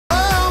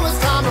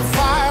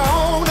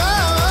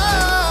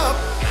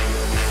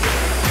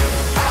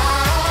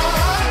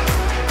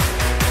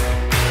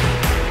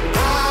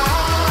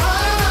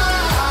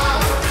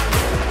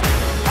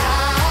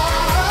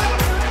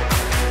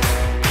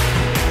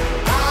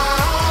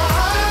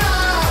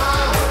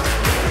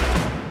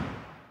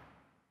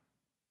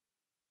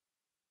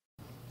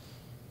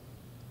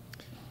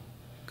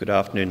Good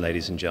afternoon,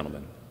 ladies and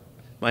gentlemen.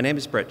 My name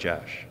is Brett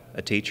Jash,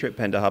 a teacher at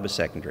Pender Harbour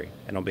Secondary,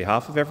 and on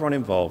behalf of everyone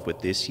involved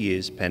with this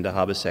year's Pender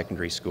Harbour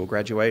Secondary School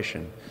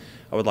graduation,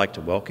 I would like to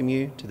welcome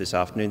you to this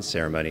afternoon's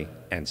ceremony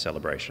and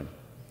celebration.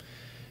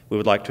 We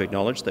would like to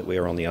acknowledge that we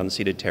are on the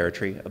unceded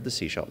territory of the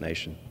Seashell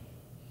Nation.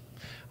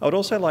 I would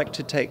also like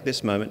to take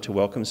this moment to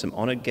welcome some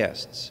honoured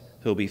guests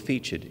who will be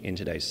featured in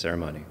today's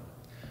ceremony.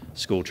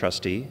 School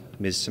Trustee,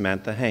 Ms.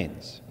 Samantha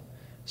Haynes,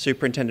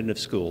 Superintendent of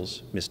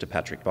Schools, Mr.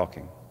 Patrick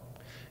Bocking,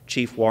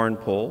 Chief Warren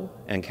Paul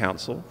and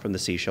Council from the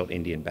Seashell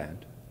Indian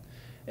Band,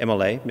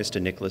 MLA Mr.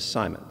 Nicholas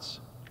Simons,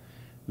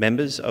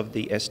 members of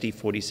the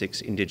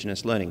SD46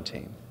 Indigenous Learning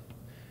Team,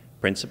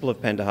 Principal of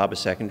Pender Harbour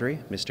Secondary,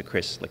 Mr.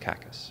 Chris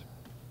Lakakis.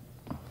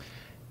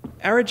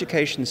 Our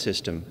education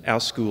system, our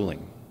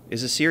schooling,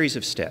 is a series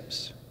of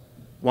steps,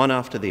 one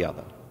after the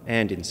other,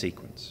 and in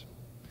sequence.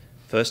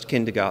 First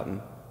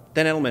kindergarten,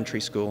 then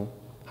elementary school,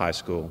 high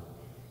school,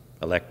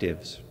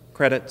 electives,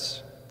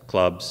 credits,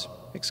 clubs,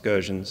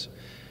 excursions,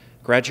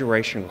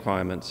 graduation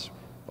requirements,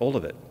 all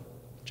of it,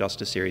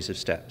 just a series of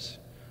steps,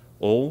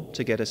 all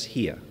to get us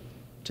here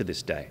to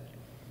this day.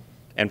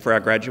 And for our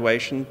graduates,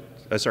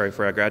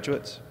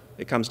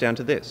 it comes down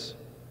to this,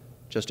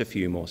 just a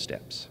few more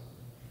steps.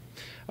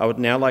 I would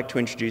now like to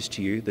introduce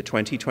to you the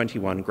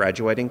 2021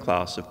 graduating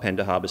class of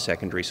Pender Harbour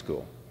Secondary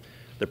School.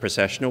 The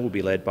processional will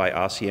be led by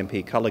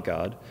RCMP Colour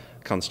Guard,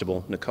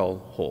 Constable Nicole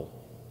Hall.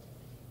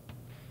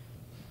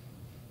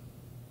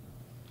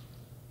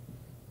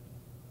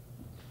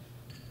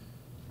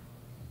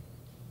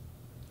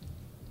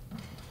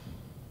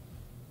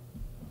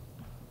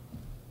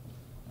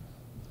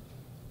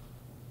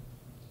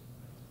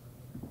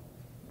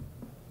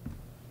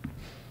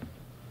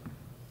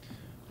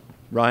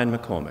 Ryan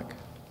McCormick.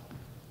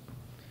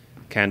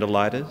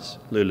 Candlelighters,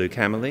 Lulu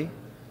Camely,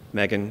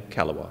 Megan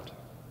Calawat.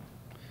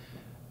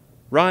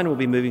 Ryan will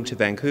be moving to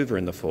Vancouver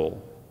in the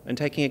fall and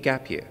taking a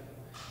gap year.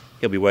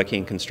 He'll be working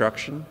in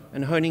construction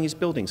and honing his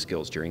building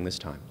skills during this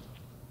time.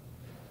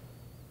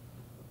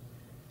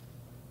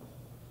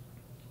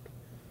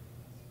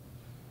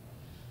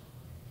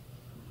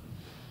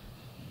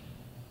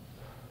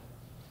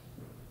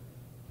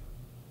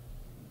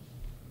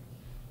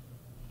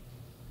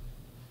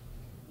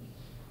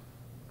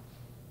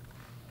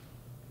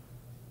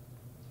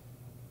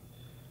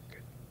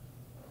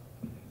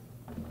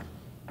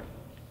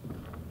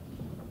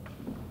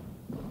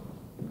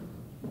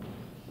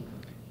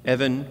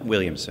 Evan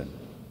Williamson,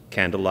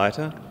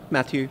 Candlelighter,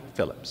 Matthew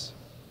Phillips.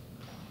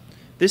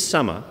 This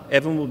summer,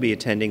 Evan will be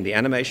attending the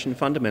Animation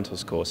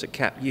Fundamentals course at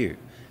CAP-U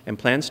and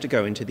plans to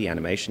go into the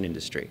animation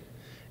industry.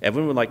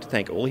 Evan would like to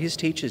thank all his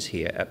teachers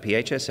here at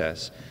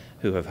PHSS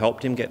who have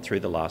helped him get through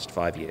the last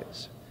 5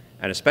 years.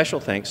 And a special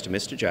thanks to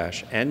Mr.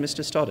 Jash and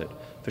Mr. Stoddard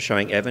for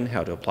showing Evan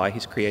how to apply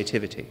his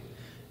creativity.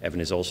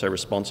 Evan is also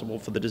responsible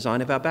for the design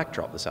of our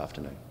backdrop this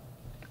afternoon.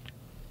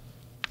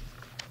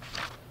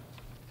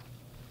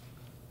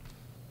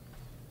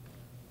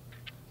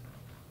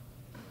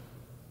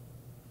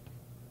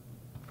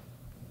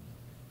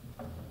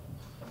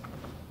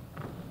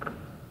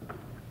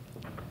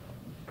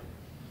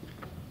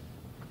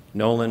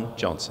 Nolan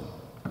Johnson.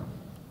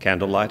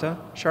 Candlelighter,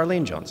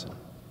 Charlene Johnson.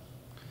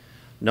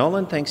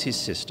 Nolan thanks his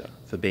sister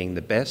for being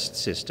the best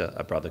sister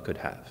a brother could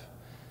have.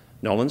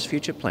 Nolan's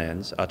future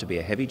plans are to be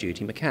a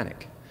heavy-duty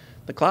mechanic.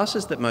 The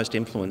classes that most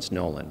influence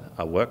Nolan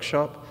are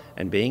workshop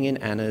and being in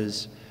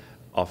Anna's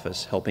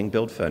office helping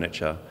build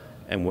furniture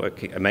and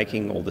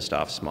making all the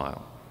staff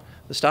smile.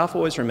 The staff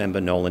always remember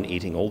Nolan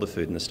eating all the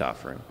food in the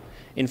staff room.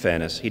 In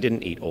fairness, he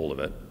didn't eat all of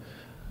it.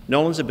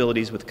 Nolan's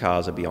abilities with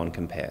cars are beyond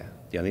compare.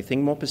 The only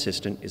thing more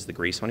persistent is the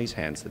grease on his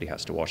hands that he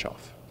has to wash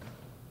off.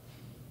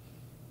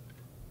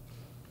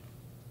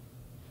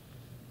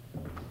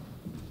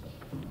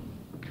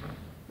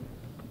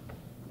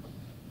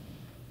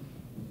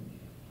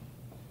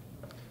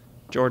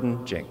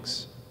 Jordan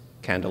Jinks.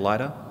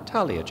 Candlelighter,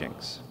 Talia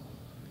Jinks.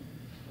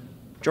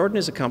 Jordan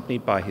is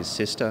accompanied by his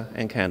sister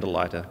and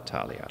candlelighter,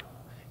 Talia.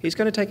 He's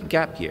going to take a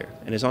gap year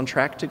and is on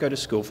track to go to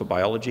school for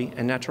biology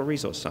and natural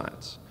resource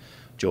science.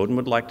 Jordan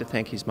would like to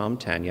thank his mum,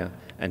 Tanya,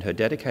 and her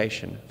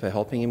dedication for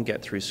helping him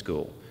get through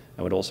school,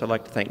 and would also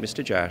like to thank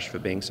Mr. Jash for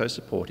being so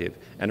supportive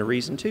and a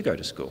reason to go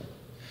to school.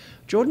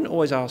 Jordan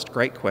always asked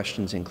great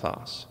questions in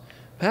class.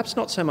 Perhaps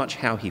not so much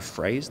how he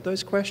phrased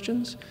those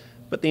questions,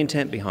 but the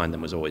intent behind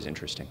them was always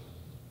interesting.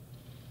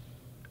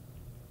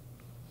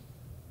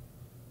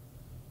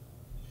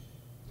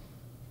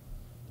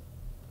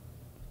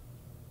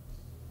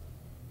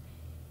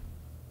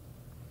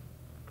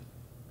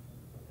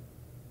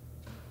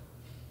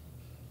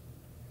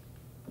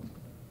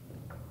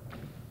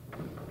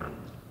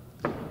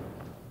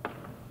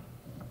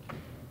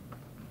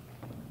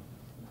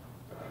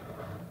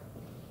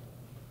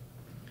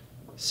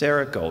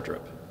 Sarah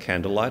Goldrup,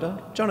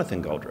 Candlelighter,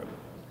 Jonathan Goldrup.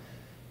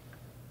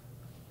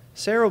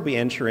 Sarah will be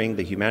entering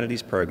the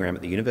Humanities program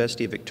at the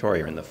University of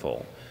Victoria in the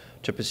fall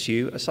to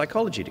pursue a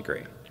psychology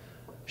degree.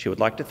 She would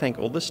like to thank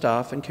all the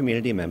staff and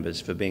community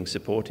members for being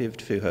supportive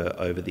to her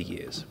over the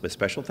years, with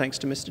special thanks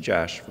to Mr.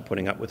 Jash for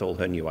putting up with all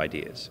her new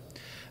ideas.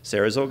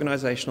 Sarah's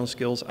organisational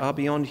skills are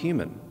beyond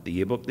human. The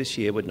yearbook this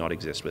year would not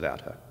exist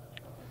without her.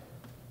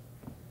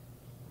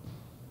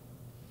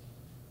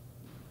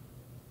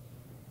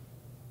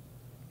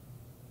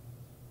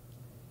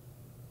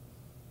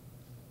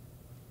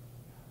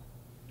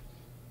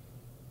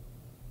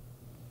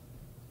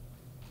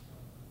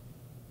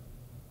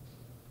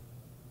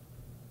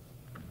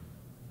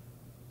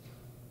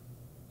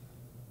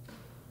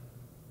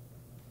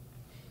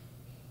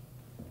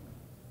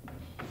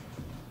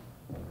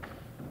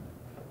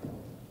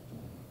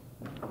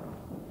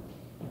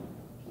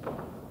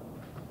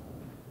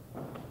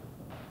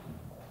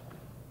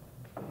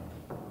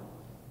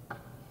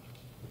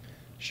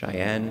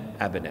 Cheyenne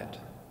Abinet.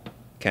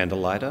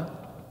 Candlelighter,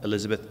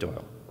 Elizabeth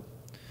Doyle.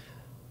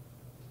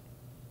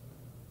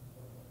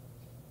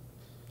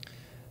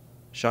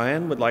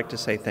 Cheyenne would like to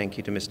say thank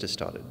you to Mr.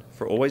 Stoddard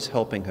for always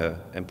helping her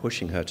and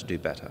pushing her to do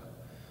better.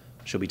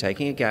 She'll be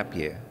taking a gap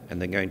year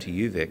and then going to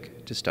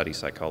UVic to study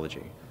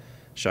psychology.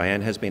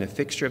 Cheyenne has been a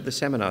fixture of the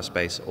seminar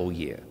space all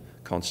year,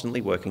 constantly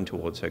working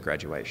towards her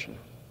graduation.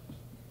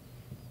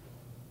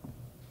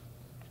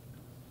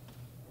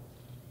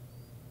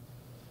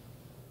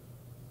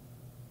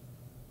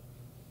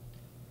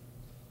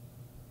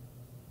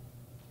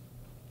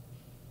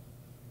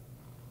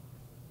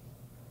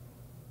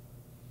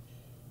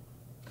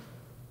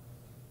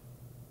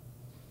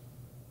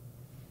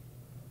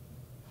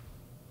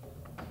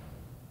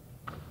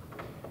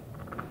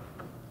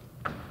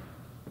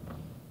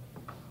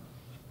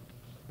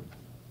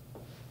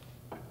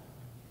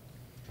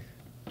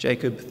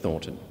 Jacob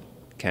Thornton.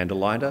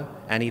 Candlelighter,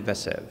 Annie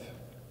Vasev.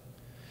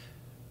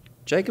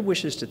 Jacob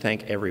wishes to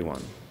thank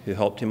everyone who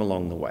helped him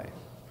along the way.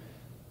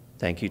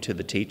 Thank you to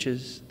the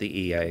teachers, the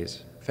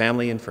EAs,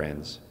 family and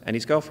friends, and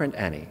his girlfriend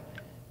Annie,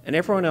 and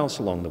everyone else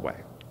along the way.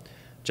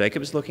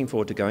 Jacob is looking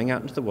forward to going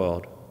out into the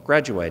world,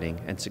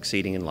 graduating and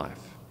succeeding in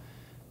life.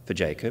 For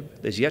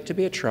Jacob, there's yet to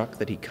be a truck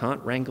that he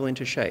can't wrangle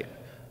into shape,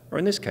 or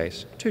in this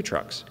case, 2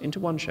 trucks into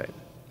one shape.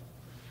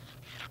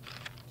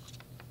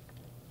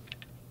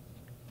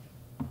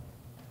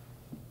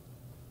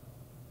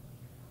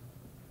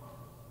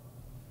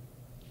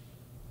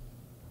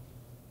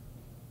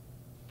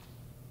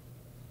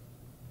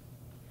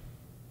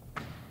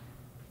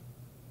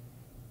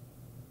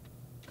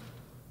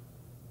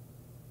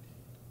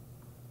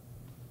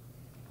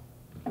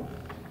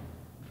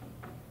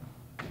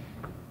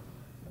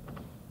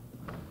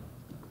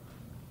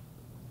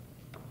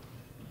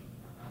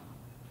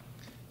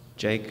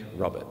 Jake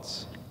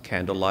Roberts.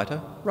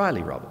 Candlelighter,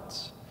 Riley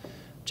Roberts.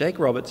 Jake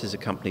Roberts is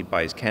accompanied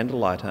by his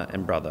candlelighter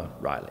and brother,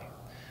 Riley.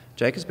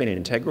 Jake has been an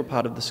integral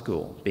part of the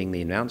school, being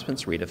the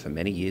announcements reader for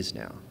many years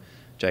now.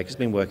 Jake has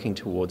been working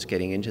towards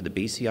getting into the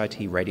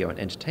BCIT radio and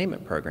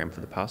entertainment program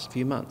for the past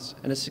few months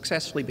and has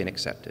successfully been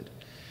accepted.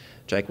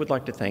 Jake would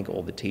like to thank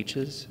all the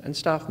teachers and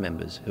staff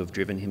members who have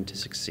driven him to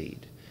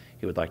succeed.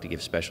 He would like to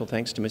give special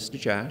thanks to Mr.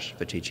 Jash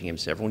for teaching him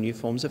several new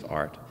forms of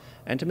art,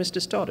 and to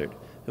Mr. Stoddard,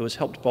 who has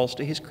helped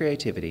bolster his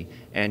creativity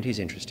and his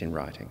interest in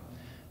writing.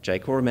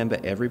 Jake will remember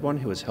everyone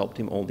who has helped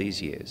him all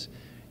these years.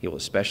 He will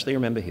especially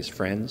remember his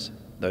friends,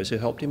 those who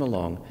helped him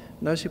along,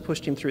 and those who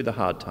pushed him through the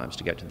hard times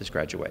to get to this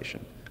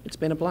graduation. It's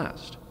been a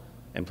blast.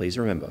 And please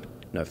remember,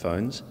 no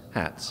phones,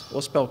 hats,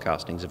 or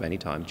spellcastings of any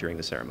time during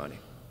the ceremony.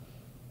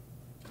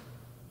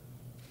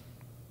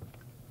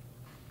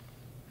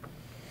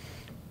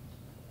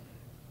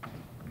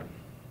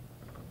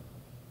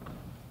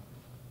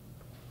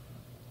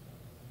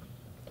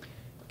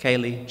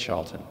 Kaylee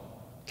Charlton.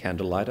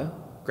 Candlelighter,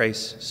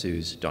 Grace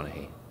Suze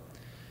Donaghy.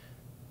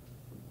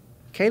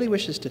 Kaylee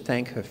wishes to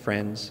thank her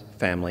friends,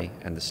 family,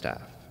 and the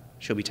staff.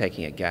 She'll be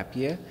taking a gap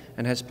year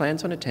and has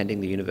plans on attending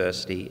the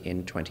university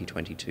in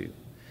 2022.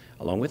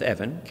 Along with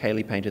Evan,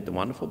 Kaylee painted the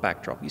wonderful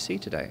backdrop you see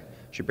today.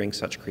 She brings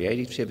such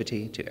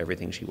creativity to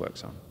everything she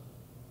works on.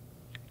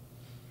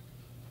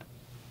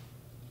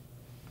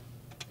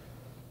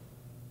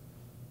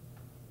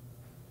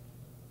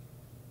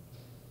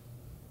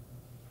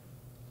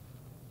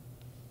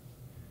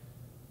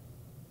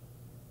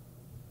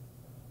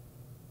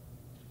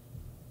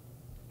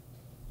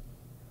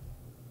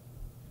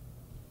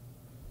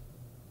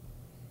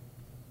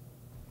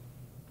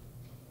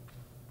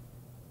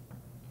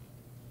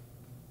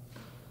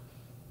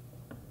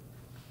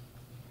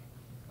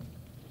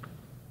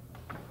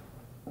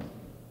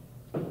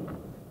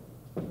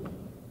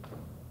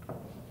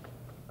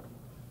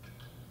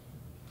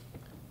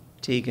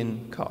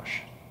 Tegan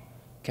Kosh.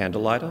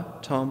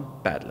 Candlelighter, Tom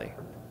Badley.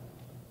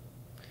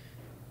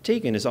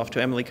 Tegan is off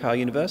to Emily Carr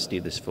University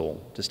this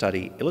fall to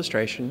study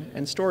illustration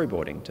and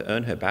storyboarding to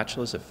earn her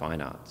Bachelor's of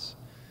Fine Arts.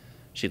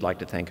 She'd like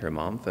to thank her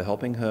mum for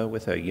helping her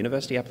with her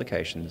university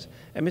applications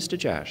and Mr.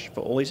 Jash for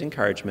all his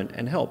encouragement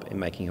and help in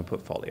making her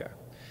portfolio.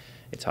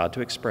 It's hard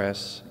to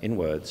express in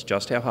words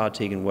just how hard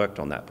Tegan worked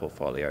on that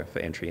portfolio for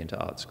entry into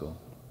art school.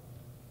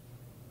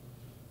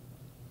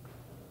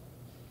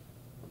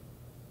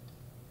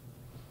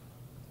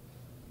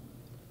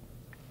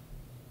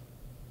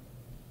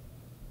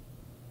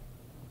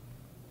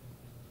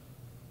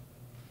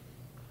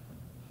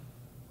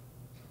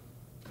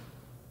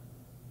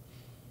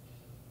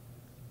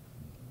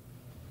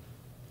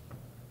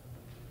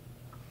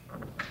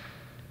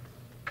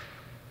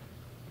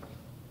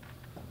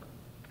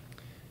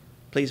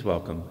 Please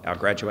welcome our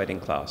graduating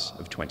class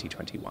of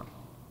 2021.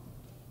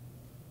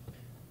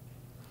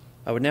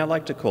 I would now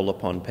like to call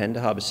upon Pender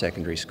Harbour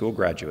Secondary School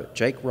graduate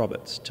Jake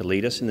Roberts to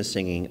lead us in the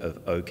singing of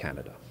O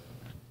Canada.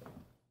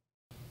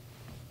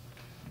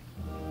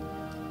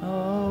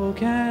 O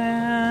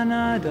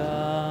Canada,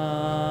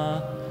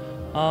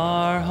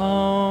 our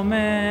home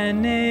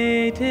and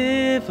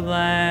native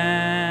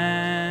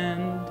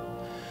land,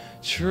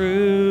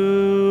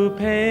 true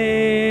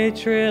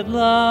patriot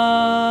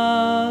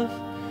love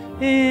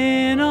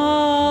in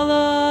all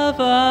of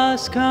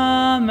us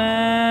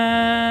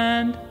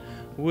command.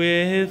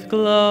 With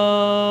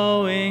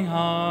glowing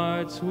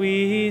hearts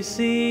we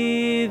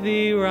see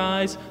thee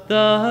rise,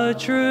 the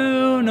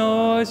true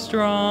north,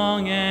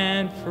 strong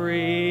and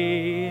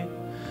free.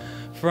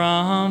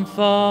 From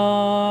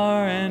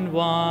far and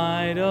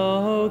wide,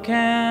 O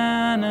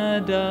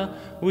Canada,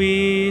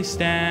 we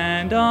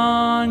stand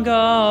on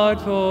guard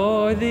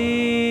for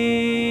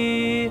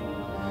thee.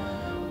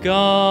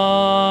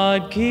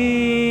 God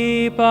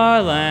keep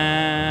our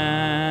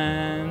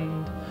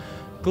land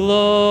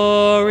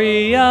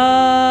glorious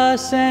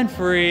and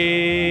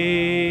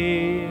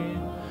free.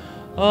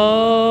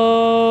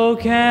 O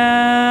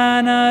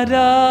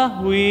Canada,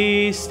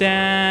 we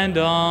stand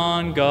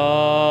on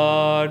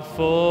guard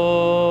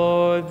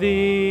for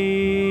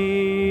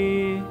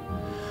thee.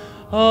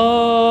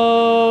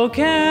 O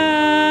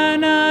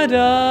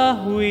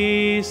Canada,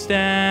 we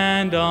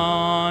stand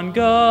on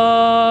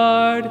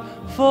guard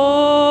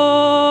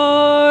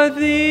for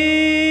thee.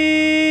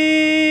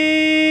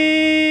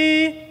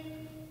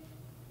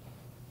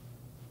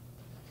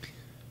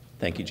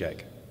 Thank you,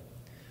 Jake.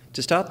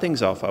 To start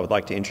things off, I would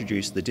like to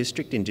introduce the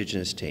District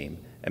Indigenous team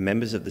and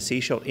members of the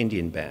Seashell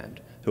Indian Band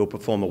who will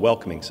perform a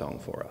welcoming song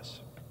for us.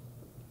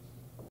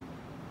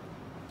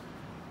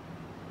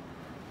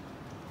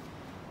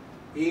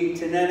 I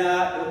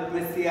tenena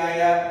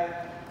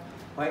ukmithiaya,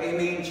 wa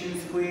imin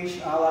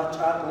chinsquish ala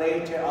chat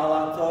later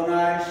ala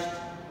thonasht,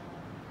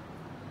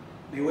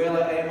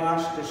 Miwela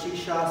emash the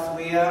shisha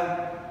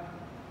swia,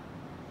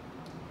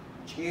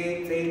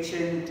 Chie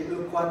Tachin to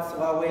Uquats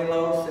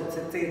Wawelos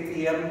at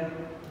Tithium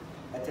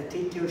at the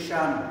Titu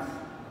Shams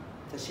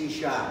to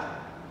Shisha.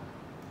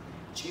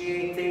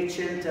 Chie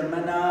Tachin to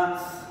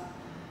Manats,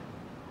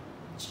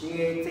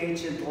 Chie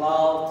Tachin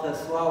Tlal to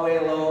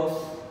Swawelos,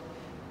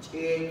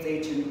 Chie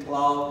Tachin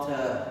Tlal to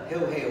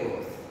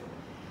Hilhewoth.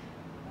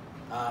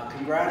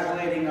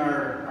 Congratulating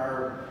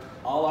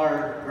all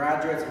our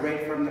graduates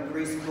right from the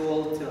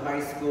preschool to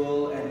high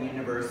school and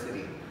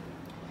university.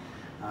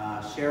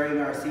 Sharing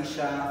our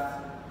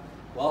Sisha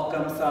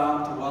welcome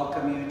song to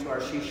welcome you to our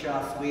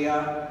Shisha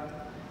Swia.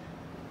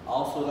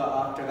 Also,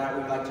 after that,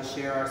 we'd like to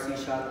share our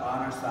Sisha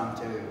honor song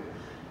to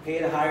pay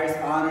the highest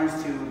honors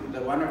to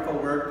the wonderful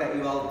work that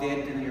you all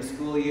did in your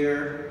school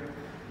year.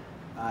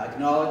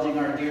 Acknowledging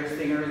our dear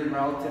singers and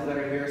relatives that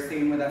are here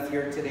singing with us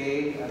here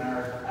today, and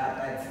our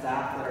ed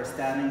staff that are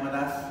standing with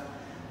us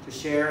to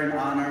share and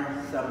honor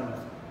some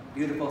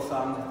beautiful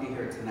songs with you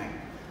here tonight.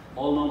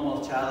 Olno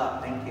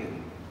Molchala, thank you.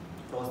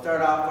 So we'll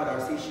start off with our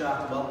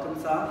Sisha welcome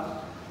song.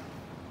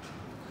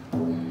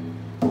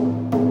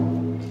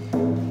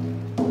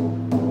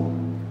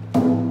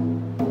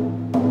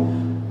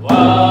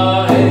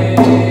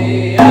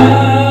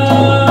 Yeah.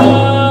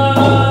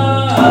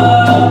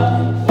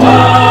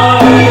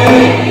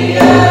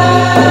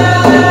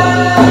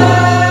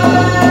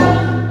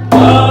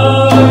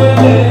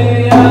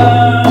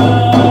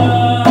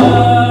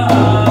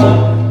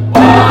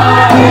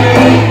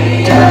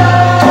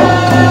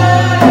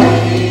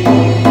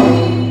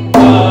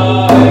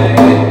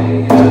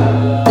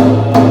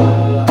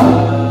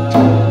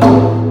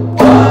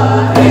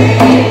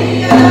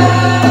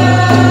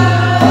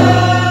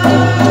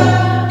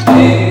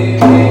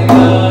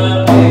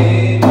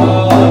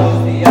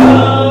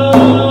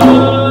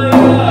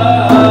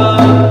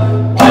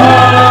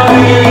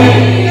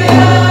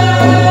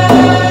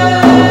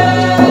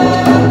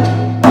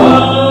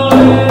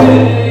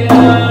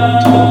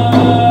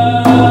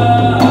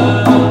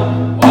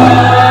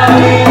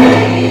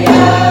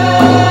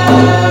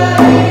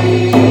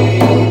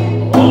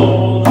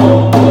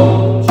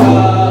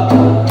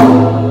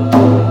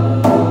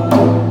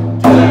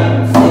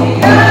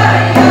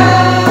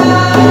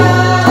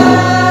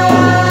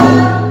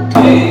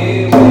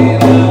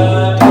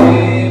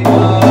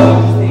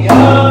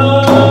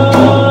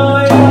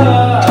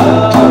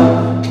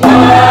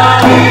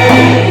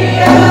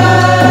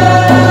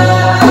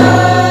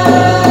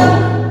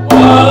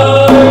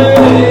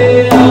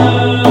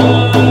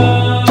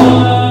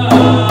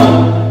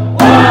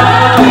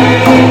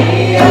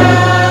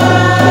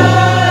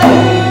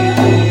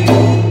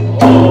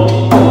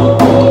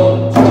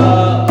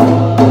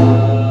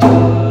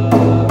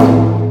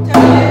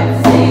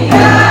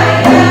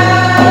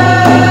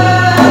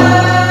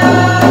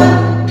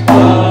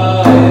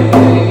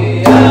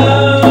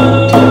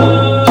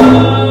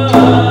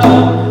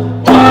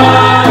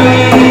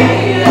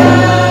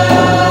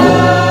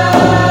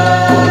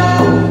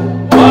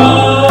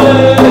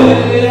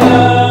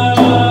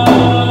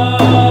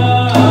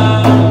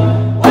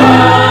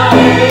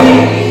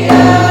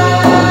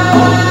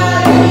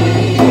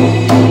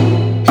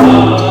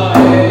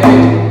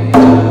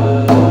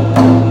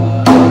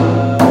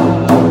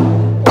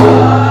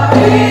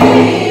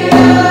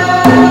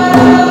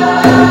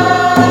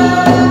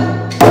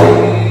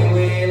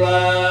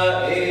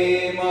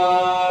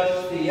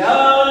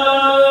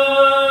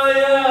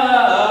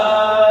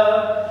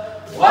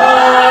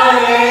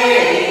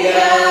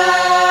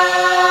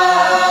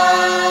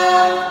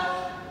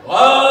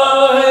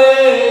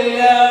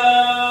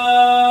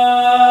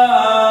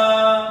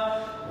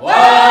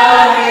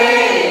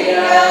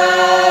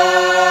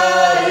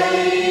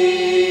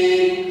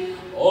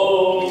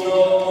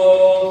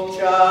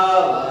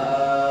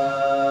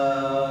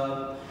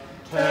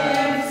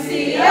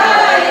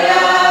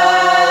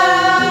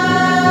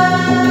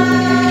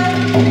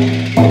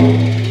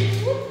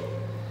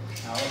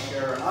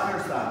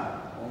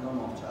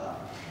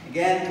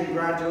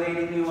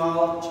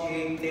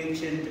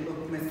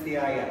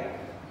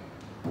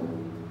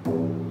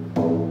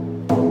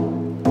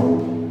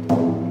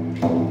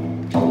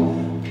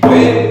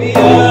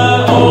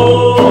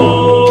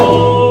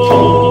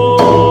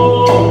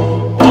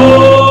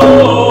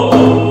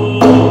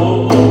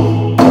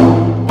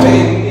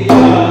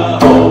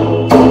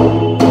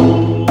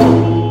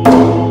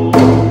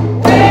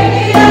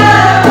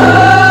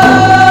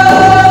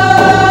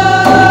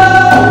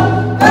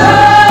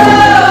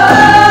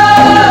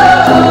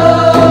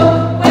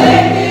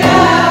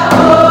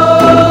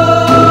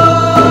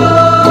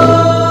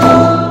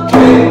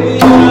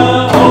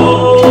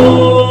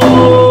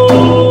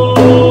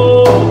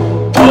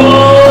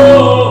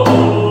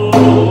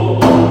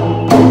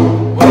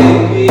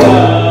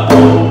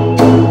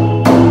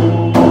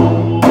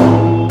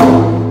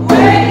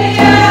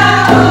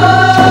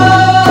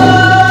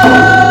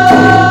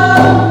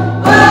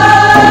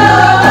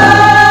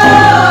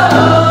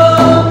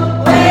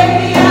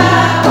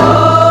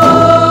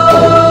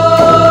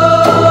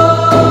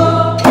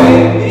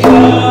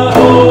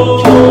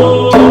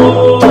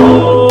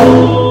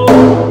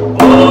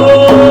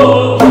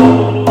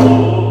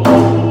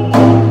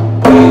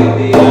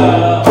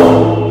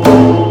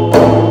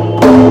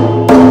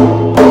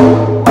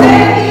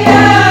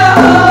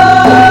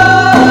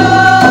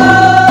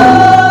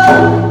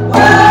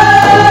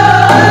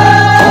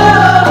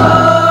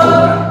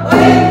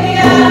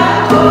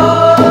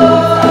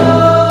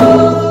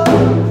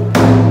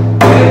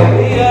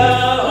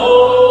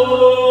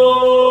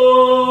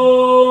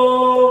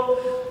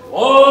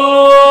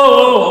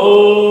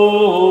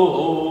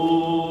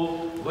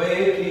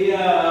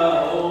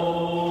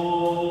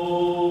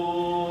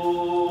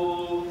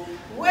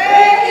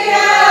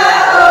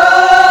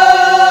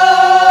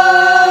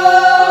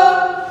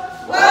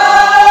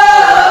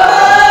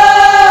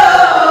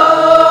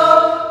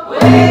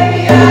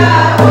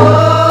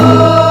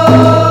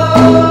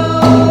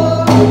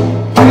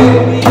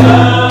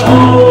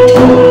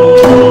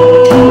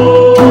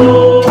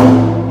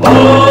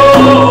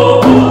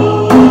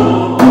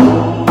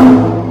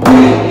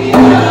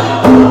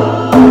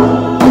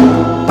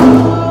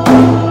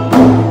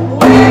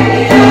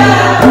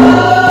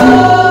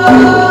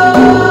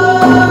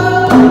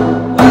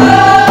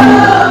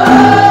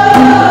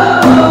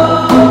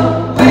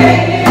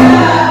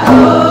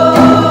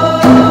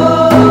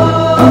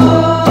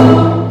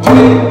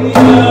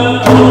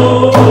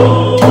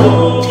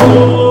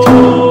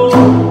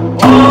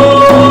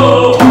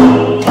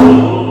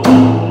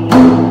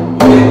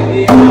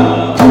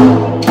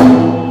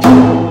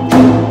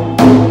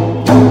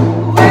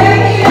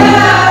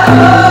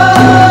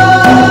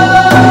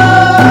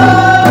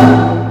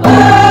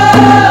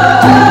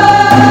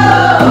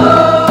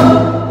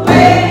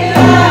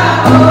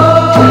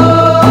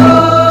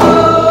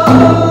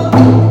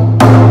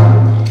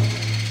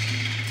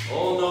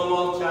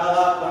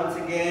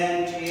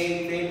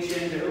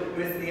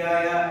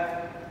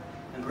 Withiaya,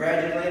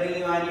 congratulating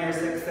you on your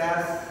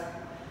success,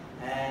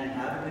 and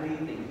have a good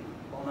evening.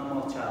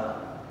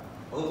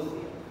 Both of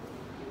you.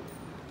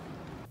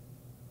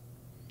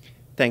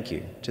 Thank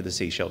you to the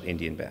Seashell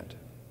Indian Band.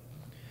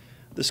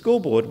 The school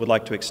board would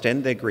like to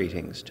extend their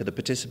greetings to the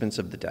participants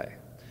of the day.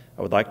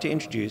 I would like to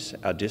introduce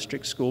our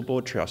district school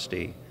board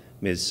trustee,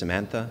 Ms.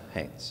 Samantha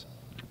Haynes.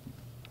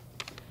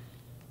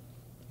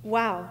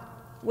 Wow,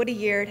 what a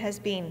year it has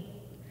been.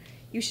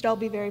 You should all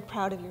be very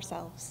proud of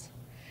yourselves.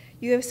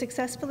 You have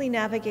successfully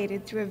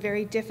navigated through a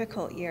very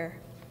difficult year,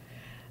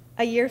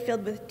 a year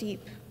filled with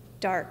deep,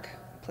 dark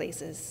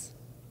places.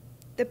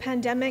 The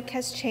pandemic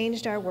has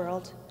changed our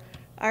world,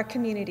 our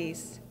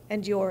communities,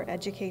 and your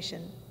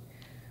education.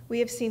 We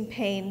have seen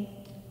pain,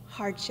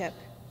 hardship,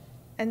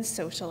 and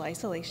social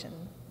isolation.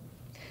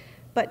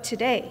 But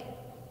today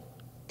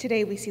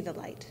we see the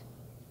light.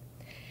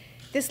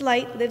 This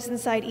light lives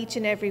inside each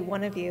and every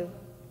one of you.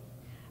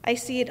 I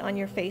see it on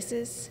your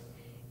faces,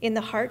 in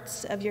the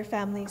hearts of your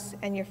families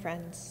and your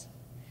friends.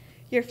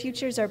 Your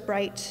futures are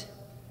bright,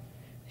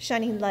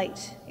 shining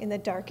light in the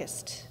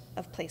darkest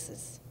of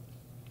places.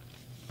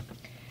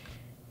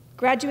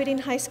 Graduating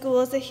high school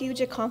is a huge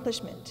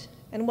accomplishment,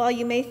 and while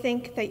you may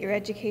think that your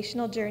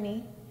educational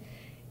journey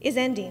is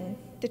ending,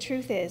 the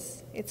truth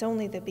is, it's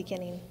only the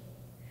beginning.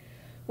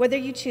 Whether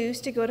you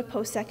choose to go to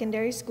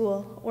post-secondary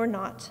school or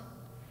not,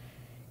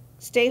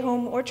 stay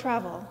home or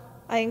travel,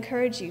 I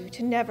encourage you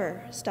to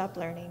never stop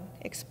learning,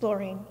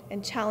 exploring,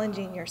 and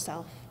challenging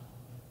yourself.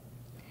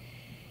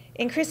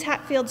 In Chris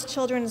Hadfield's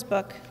children's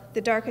book,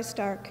 The Darkest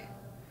Dark,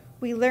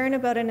 we learn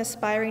about an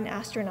aspiring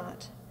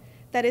astronaut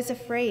that is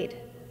afraid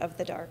of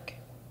the dark.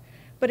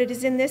 But it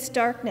is in this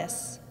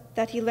darkness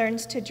that he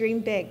learns to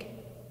dream big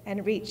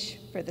and reach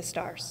for the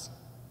stars.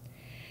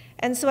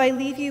 And so I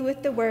leave you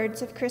with the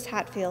words of Chris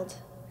Hadfield: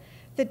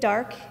 the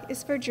dark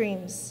is for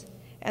dreams,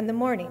 and the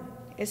morning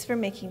is for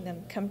making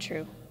them come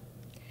true.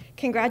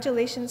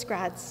 Congratulations,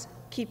 grads.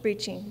 Keep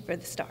reaching for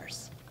the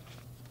stars.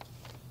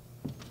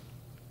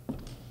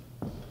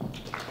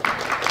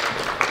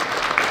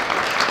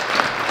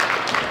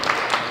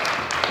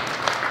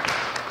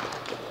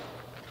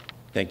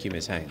 Thank you,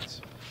 Ms.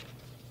 Haynes.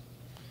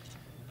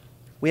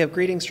 We have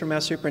greetings from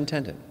our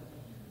superintendent.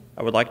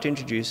 I would like to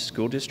introduce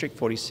School District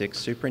 46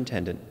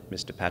 Superintendent,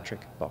 Mr.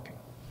 Patrick Bocking.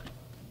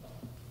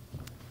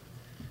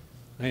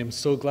 I am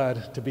so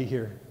glad to be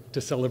here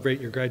to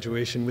celebrate your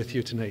graduation with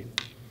you tonight.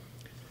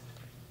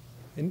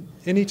 And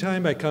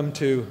anytime I come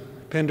to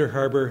Pender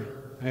Harbour,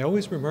 I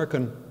always remark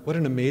on what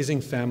an amazing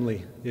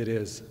family it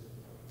is.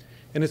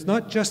 And it's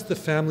not just the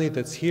family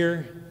that's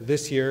here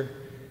this year,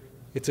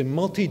 it's a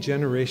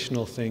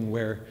multi-generational thing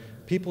where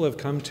people have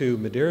come to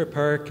Madeira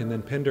Park and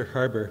then Pender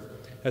Harbour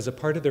as a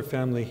part of their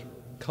family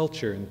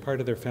culture and part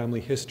of their family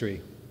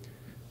history.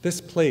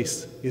 This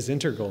place is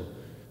integral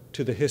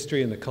to the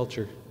history and the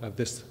culture of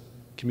this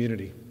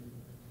community.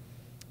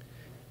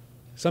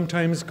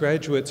 Sometimes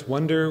graduates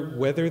wonder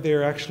whether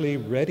they're actually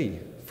ready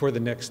for the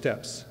next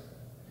steps.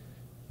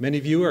 Many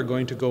of you are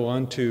going to go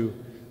on to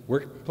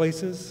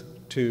workplaces,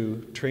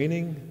 to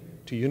training,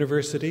 to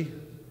university,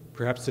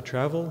 perhaps to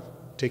travel,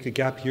 take a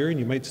gap year, and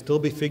you might still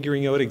be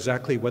figuring out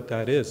exactly what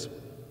that is.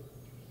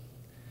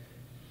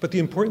 But the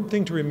important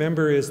thing to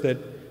remember is that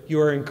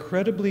you are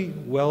incredibly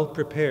well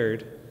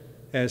prepared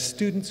as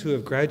students who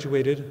have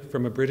graduated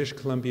from a British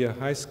Columbia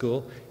high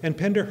school, and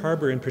Pender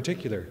Harbour in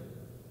particular.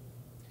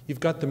 You've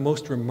got the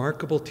most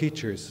remarkable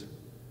teachers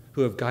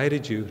who have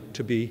guided you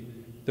to be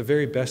the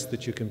very best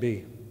that you can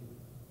be.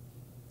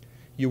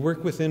 You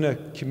work within a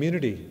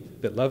community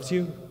that loves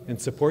you and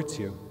supports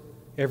you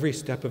every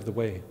step of the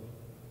way.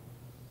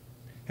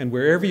 And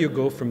wherever you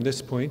go from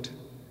this point,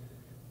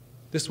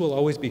 this will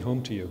always be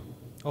home to you,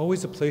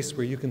 always a place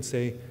where you can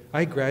say,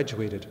 I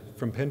graduated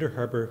from Pender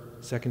Harbour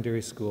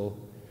Secondary School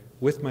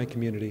with my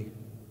community,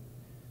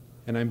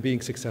 and I'm being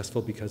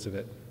successful because of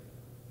it.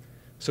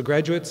 So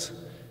graduates,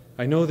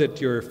 I know that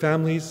your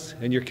families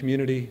and your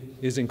community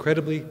is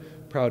incredibly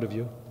proud of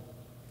you.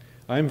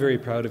 I'm very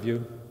proud of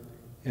you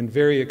and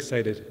very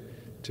excited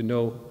to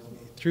know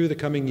through the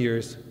coming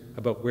years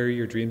about where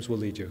your dreams will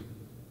lead you.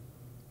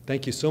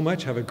 Thank you so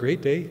much. Have a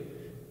great day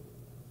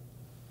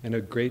and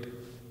a great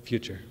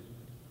future.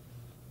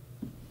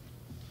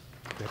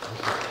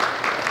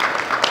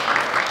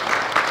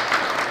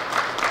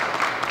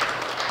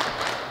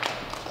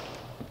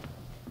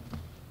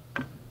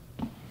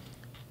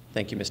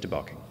 Thank you, Mr.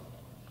 Bocking.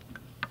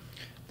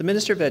 The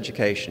Minister of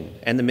Education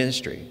and the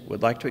Ministry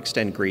would like to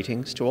extend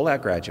greetings to all our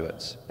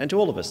graduates and to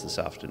all of us this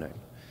afternoon.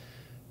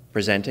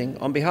 Presenting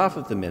on behalf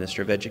of the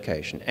Minister of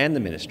Education and the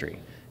Ministry,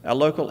 our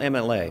local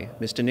MLA,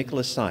 Mr.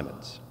 Nicholas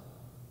Simons.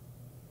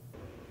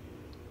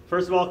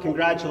 First of all,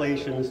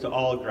 congratulations to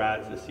all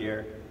grads this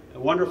year. A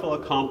wonderful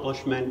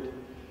accomplishment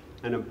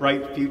and a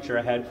bright future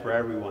ahead for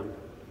everyone.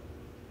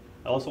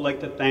 I'd also like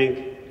to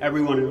thank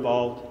everyone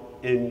involved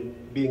in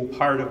being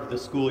part of the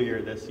school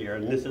year this year,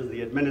 and this is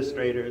the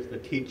administrators, the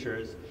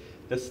teachers,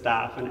 the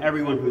staff, and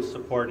everyone who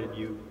supported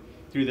you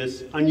through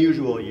this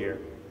unusual year.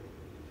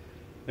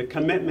 The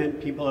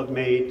commitment people have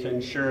made to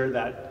ensure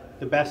that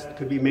the best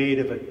could be made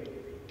of a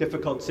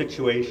difficult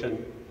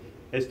situation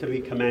is to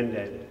be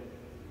commended.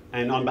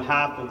 And on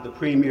behalf of the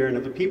Premier and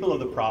of the people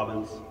of the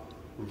province,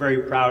 we're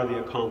very proud of the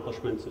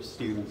accomplishments of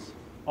students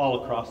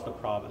all across the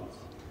province.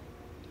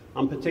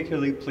 I'm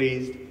particularly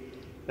pleased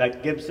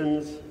that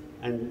Gibsons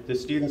and the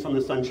students on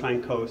the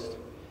Sunshine Coast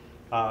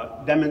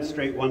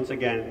demonstrate once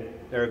again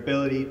their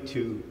ability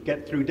to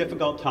get through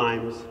difficult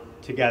times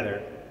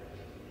together.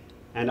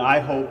 And I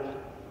hope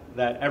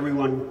that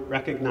everyone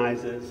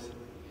recognizes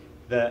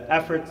the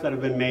efforts that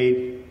have been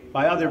made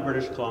by other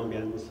British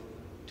Columbians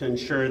to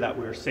ensure that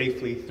we're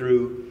safely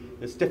through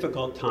this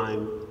difficult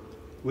time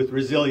with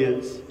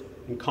resilience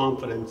and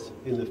confidence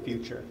in the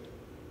future.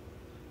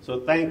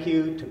 So thank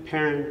you to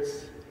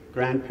parents,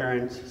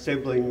 grandparents,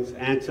 siblings,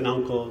 aunts and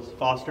uncles,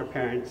 foster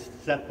parents,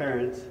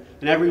 step-parents,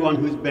 and everyone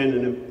who's been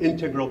an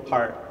integral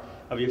part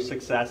of your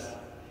success.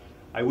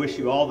 I wish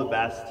you all the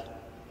best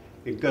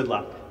and good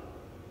luck.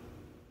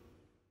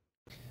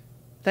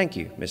 Thank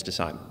you, Mr.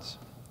 Simons.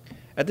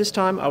 At this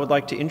time, I would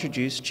like to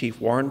introduce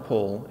Chief Warren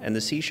Paul and the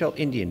Sechelt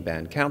Indian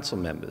Band Council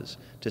members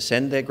to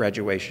send their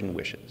graduation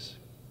wishes.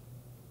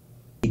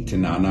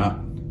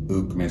 Tinana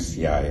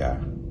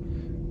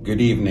Ukmisyaya. Good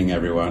evening,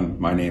 everyone.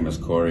 My name is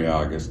Corey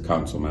August,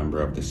 Council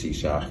Member of the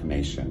Sechelt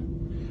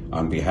Nation.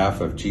 On behalf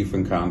of Chief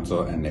and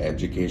Council and the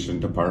Education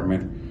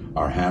Department,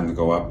 our hands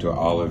go up to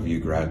all of you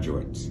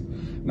graduates.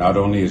 Not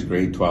only is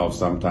grade 12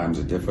 sometimes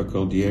a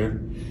difficult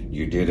year,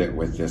 you did it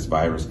with this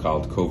virus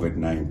called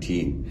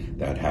COVID-19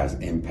 that has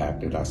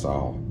impacted us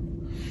all.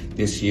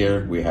 This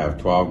year, we have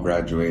 12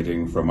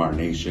 graduating from our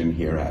nation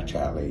here at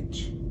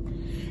ChalH.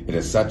 It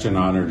is such an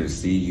honor to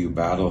see you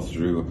battle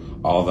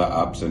through all the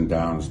ups and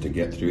downs to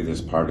get through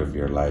this part of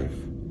your life.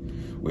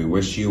 We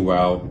wish you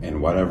well in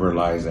whatever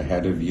lies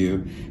ahead of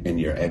you in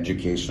your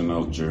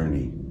educational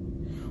journey.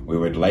 We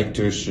would like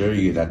to assure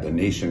you that the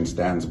nation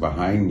stands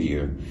behind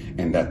you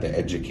and that the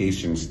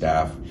education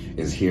staff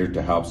is here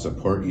to help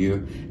support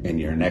you in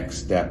your next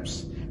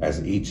steps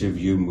as each of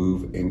you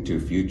move into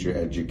future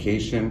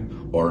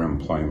education or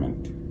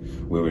employment.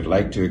 We would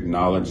like to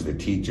acknowledge the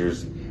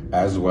teachers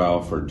as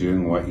well for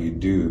doing what you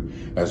do,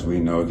 as we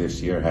know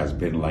this year has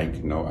been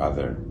like no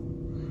other.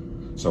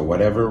 So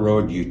whatever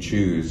road you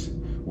choose,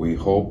 we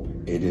hope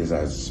it is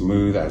as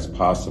smooth as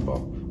possible,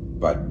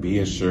 but be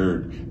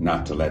assured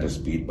not to let a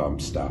speed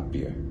bump stop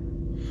you.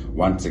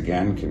 Once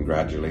again,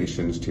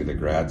 congratulations to the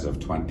grads of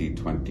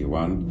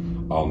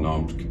 2021, all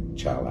known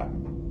Chala.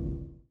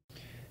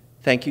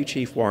 Thank you,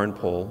 Chief Warren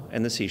Paul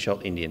and the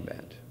Sechelt Indian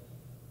Band.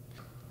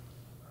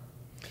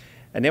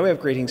 And now we have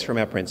greetings from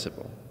our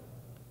principal.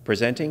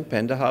 Presenting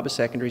Pender Harbour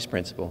Secondary's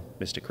principal,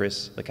 Mr.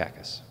 Chris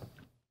Lakakis.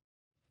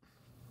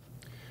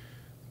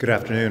 Good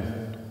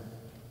afternoon.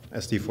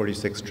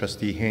 SD46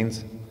 Trustee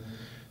Haynes,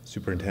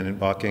 Superintendent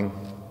Bocking,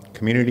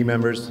 community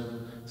members,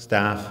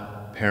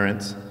 staff,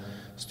 parents,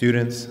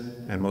 students,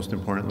 and most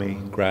importantly,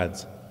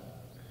 grads.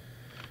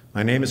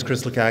 My name is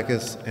Chris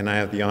Lakakis, and I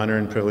have the honor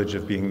and privilege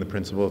of being the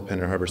principal of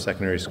Pender Harbour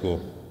Secondary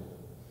School.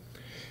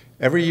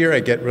 Every year I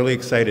get really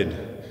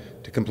excited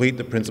to complete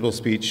the principal's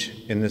speech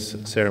in this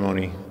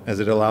ceremony, as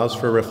it allows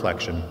for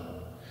reflection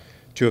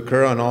to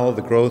occur on all of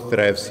the growth that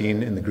I have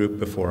seen in the group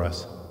before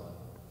us.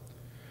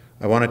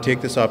 I want to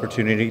take this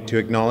opportunity to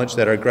acknowledge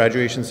that our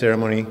graduation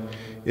ceremony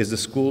is the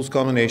school's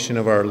culmination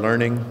of our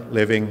learning,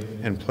 living,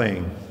 and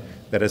playing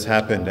that has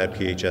happened at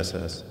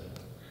PHSS,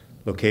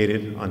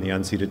 located on the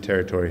unceded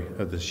territory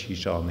of the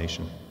Sechelt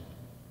Nation.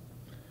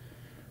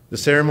 The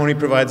ceremony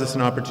provides us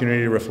an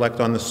opportunity to reflect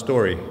on the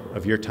story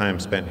of your time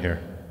spent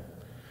here.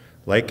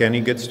 Like any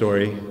good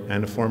story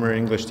and a former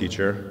English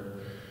teacher,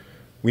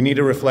 we need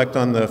to reflect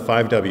on the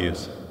 5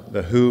 W's,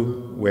 the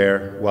who,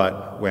 where,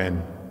 what, when,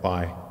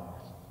 why,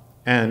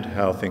 and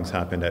how things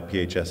happened at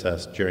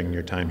PHSS during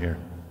your time here.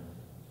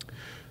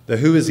 The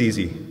who is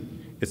easy.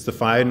 It's the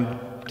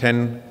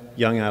 10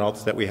 young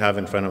adults that we have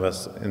in front of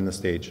us in the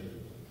stage.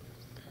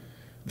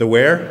 The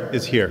where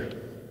is here.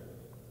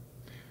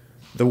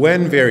 The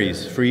when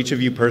varies for each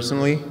of you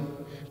personally,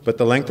 but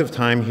the length of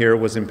time here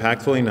was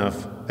impactful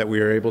enough that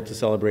we are able to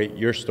celebrate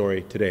your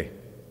story today.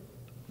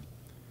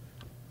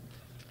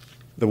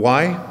 The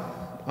why?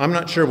 I'm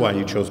not sure why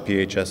you chose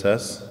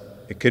PHSS.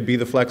 It could be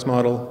the flex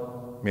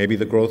model, maybe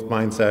the growth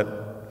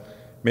mindset,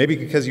 maybe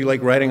because you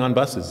like riding on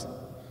buses.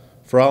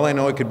 For all I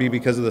know, it could be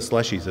because of the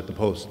slushies at the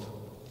post.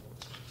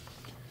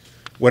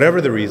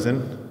 Whatever the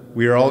reason,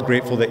 we are all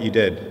grateful that you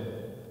did.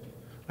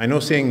 I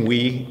know saying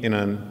we in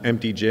an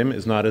empty gym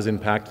is not as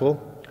impactful,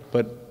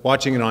 but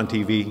watching it on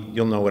TV,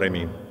 you'll know what I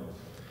mean.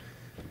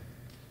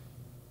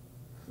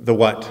 The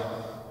what.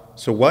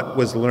 So what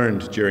was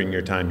learned during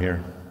your time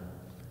here?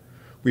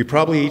 We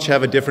probably each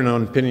have a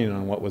different opinion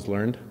on what was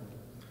learned.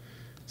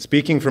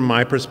 Speaking from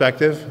my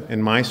perspective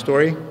and my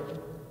story,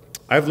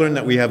 I've learned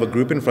that we have a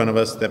group in front of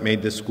us that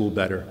made this school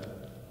better.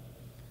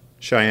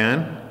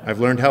 Cheyenne, I've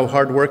learned how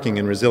hardworking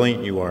and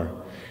resilient you are,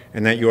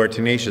 and that you are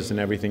tenacious in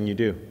everything you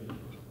do.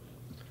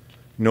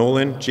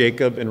 Nolan,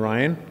 Jacob, and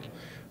Ryan,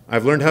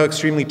 I've learned how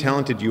extremely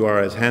talented you are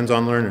as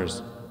hands-on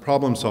learners,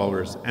 problem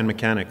solvers, and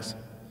mechanics.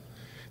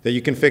 that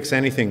you can fix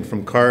anything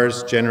from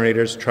cars,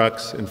 generators,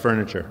 trucks, and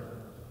furniture.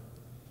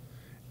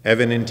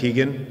 Evan and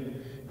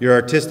Tegan, your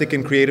artistic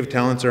and creative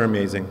talents are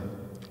amazing,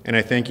 and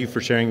I thank you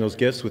for sharing those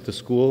gifts with the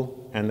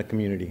school and the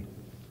community.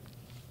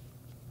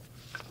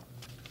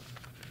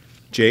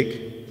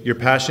 Jake, your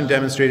passion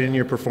demonstrated in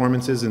your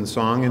performances in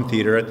song and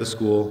theater at the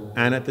school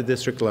and at the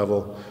district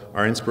level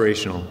are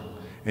inspirational,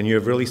 and you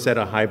have really set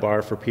a high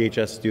bar for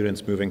PHS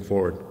students moving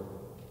forward.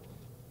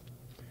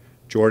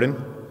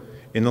 Jordan,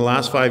 in the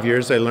last 5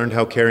 years, I learned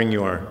how caring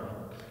you are.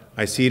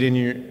 I see it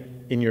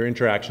in your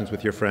interactions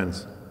with your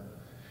friends,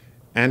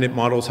 and it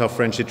models how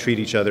friends should treat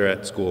each other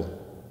at school,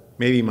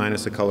 maybe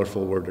minus a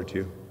colorful word or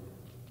two.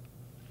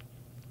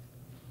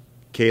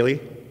 Kaylee,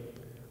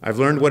 I've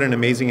learned what an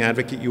amazing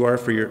advocate you are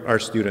for our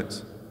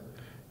students.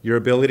 Your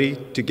ability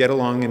to get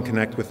along and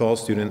connect with all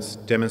students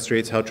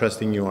demonstrates how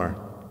trusting you are.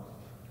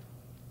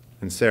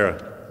 And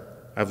Sarah,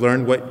 I've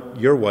learned what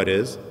your what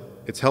is.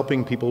 It's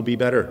helping people be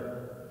better.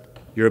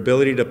 Your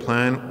ability to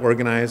plan,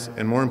 organize,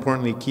 and more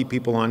importantly, keep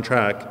people on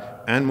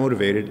track and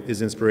motivated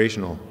is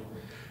inspirational.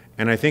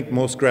 And I think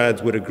most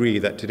grads would agree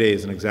that today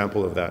is an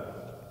example of that.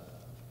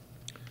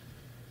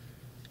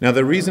 Now,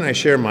 the reason I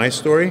share my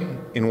story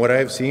in what I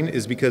have seen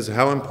is because of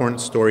how important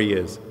story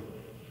is.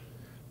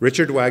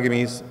 Richard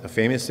Wagamies, a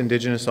famous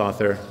Indigenous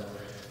author,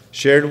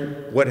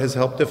 shared what has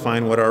helped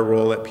define what our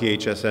role at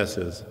PHSS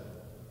is.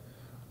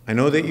 I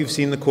know that you've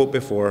seen the quote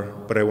before,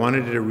 but I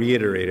wanted to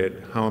reiterate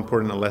it, how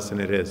important a lesson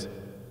it is.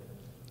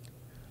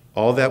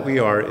 All that we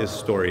are is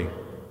story.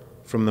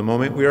 From the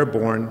moment we are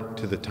born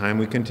to the time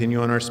we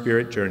continue on our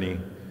spirit journey,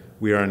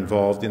 we are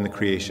involved in the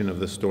creation of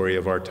the story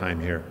of our time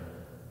here.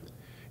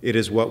 It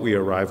is what we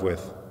arrive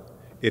with.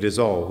 It is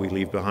all we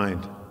leave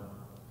behind.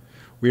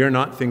 We are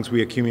not things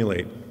we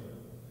accumulate.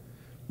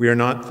 We are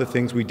not the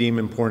things we deem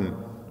important.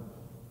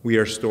 We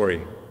are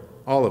story,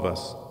 all of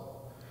us.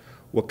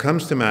 What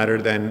comes to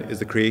matter then is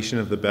the creation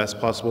of the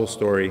best possible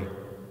story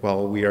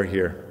while we are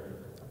here.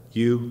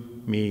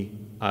 You, me,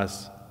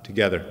 us,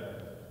 together.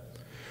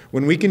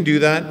 When we can do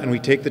that and we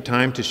take the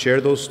time to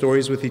share those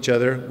stories with each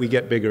other, we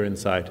get bigger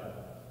inside.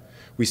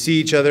 We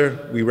see each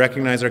other, we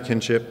recognize our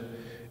kinship,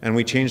 and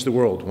we change the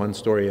world one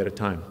story at a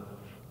time.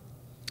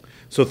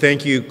 So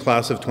thank you,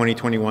 class of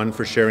 2021,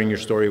 for sharing your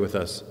story with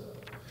us.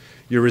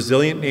 Your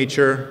resilient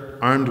nature,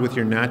 armed with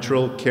your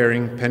natural,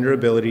 caring Pender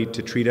ability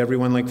to treat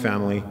everyone like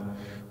family,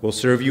 will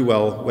serve you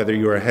well whether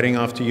you are heading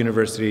off to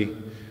university,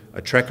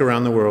 a trek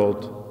around the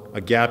world,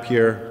 a gap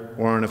year,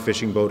 or on a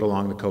fishing boat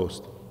along the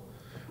coast.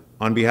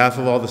 On behalf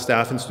of all the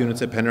staff and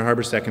students at Pender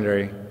Harbour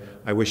Secondary,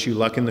 I wish you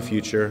luck in the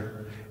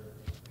future.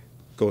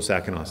 Go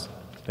Sackenos.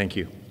 Thank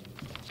you.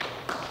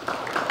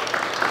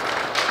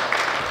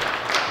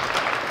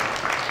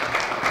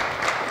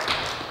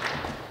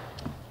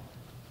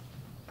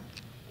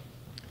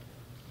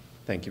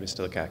 Thank you,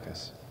 Mr.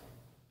 Lakakis.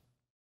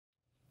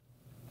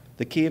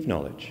 The key of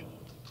knowledge.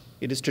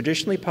 It is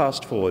traditionally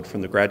passed forward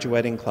from the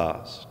graduating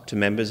class to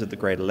members of the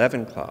grade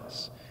 11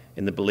 class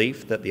in the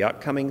belief that the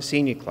upcoming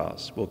senior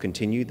class will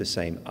continue the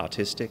same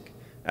artistic,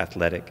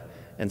 athletic,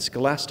 and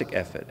scholastic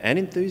effort and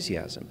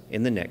enthusiasm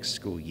in the next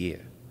school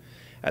year.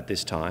 At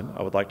this time,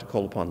 I would like to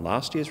call upon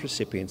last year's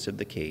recipients of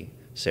the key,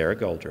 Sarah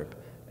Goldrup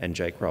and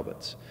Jake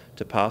Roberts,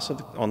 to pass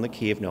on the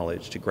key of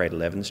knowledge to grade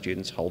 11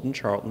 students Holden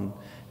Charlton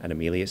and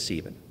Amelia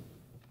Sieben.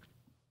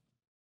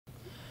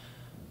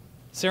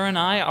 Sarah and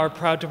I are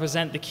proud to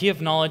present the Key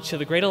of Knowledge to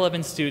the grade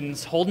 11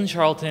 students Holden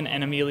Charlton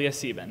and Amelia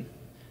Sieben.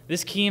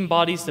 This key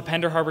embodies the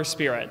Pender Harbour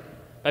spirit.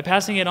 By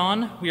passing it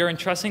on, we are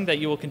entrusting that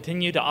you will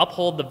continue to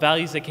uphold the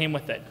values that came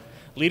with it: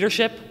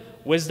 leadership,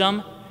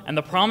 wisdom, and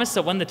the promise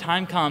that when the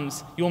time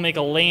comes, you will make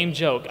a lame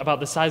joke about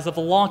the size of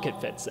the lock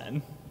it fits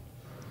in.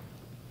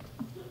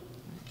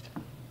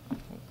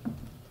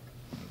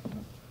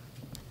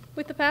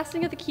 With the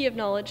passing of the Key of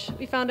Knowledge,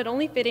 we found it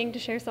only fitting to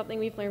share something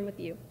we've learned with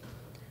you.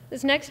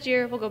 This next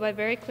year will go by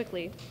very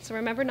quickly, so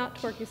remember not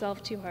to work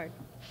yourself too hard.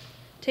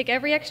 Take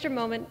every extra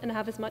moment and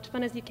have as much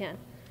fun as you can,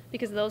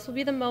 because those will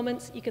be the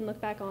moments you can look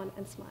back on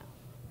and smile.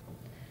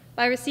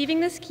 By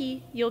receiving this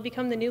key, you'll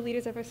become the new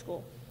leaders of our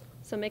school.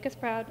 So make us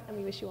proud, and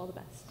we wish you all the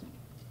best.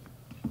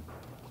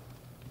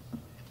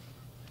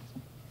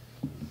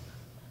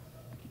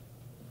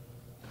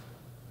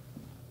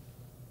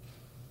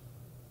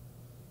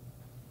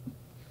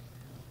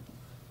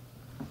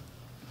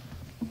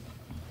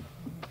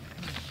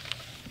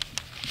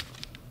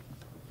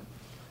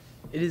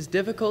 It is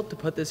difficult to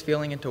put this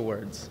feeling into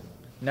words.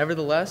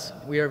 Nevertheless,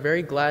 we are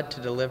very glad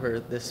to deliver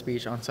this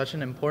speech on such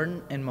an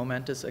important and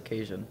momentous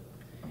occasion.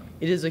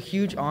 It is a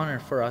huge honor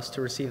for us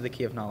to receive the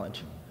Key of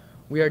Knowledge.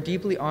 We are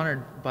deeply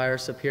honored by our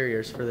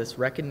superiors for this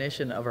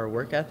recognition of our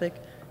work ethic,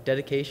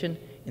 dedication,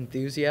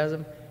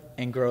 enthusiasm,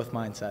 and growth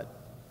mindset.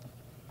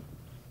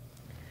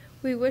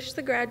 We wish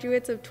the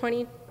graduates of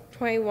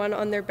 2021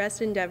 on their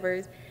best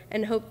endeavors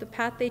and hope the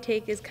path they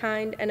take is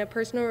kind and a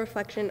personal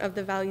reflection of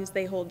the values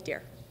they hold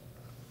dear.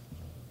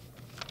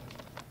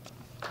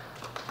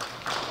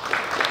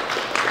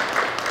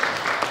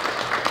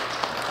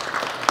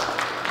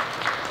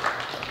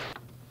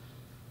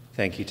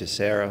 Thank you to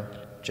Sarah,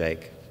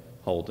 Jake,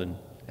 Holden,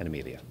 and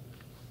Amelia.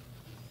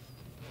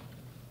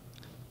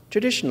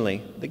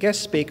 Traditionally, the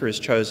guest speaker is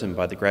chosen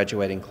by the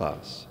graduating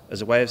class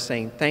as a way of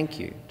saying thank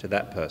you to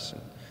that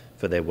person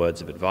for their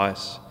words of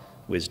advice,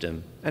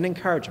 wisdom, and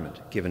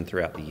encouragement given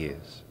throughout the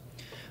years.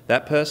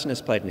 That person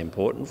has played an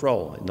important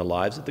role in the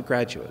lives of the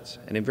graduates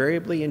and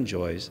invariably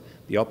enjoys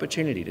the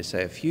opportunity to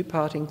say a few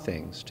parting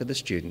things to the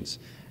students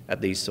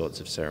at these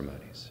sorts of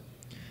ceremonies.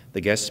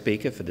 The guest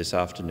speaker for this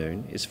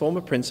afternoon is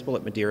former principal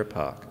at Madeira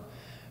Park.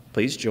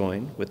 Please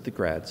join with the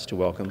grads to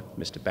welcome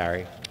Mr.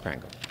 Barry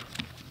Prangle.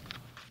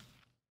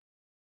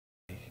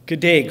 Good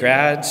day,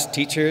 grads,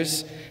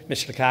 teachers,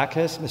 Mr.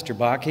 Lakakis, Mr.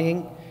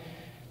 Bocking,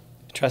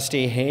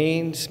 Trustee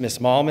Haynes, Ms.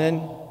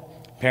 Malman,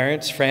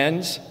 parents,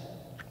 friends.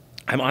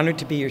 I'm honored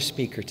to be your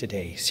speaker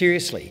today.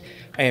 Seriously,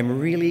 I am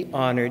really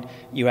honored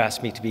you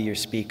asked me to be your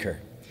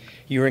speaker.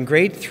 You were in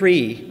grade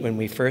 3 when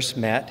we first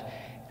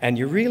met, and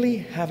you really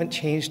haven't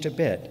changed a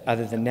bit,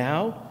 other than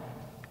now,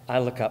 I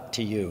look up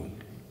to you.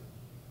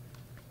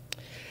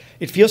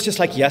 It feels just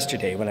like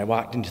yesterday when I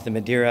walked into the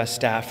Madeira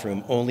staff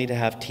room only to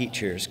have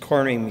teachers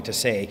cornering me to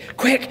say,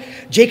 "Quick,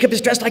 Jacob is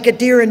dressed like a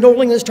deer and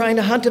Nolan is trying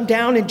to hunt him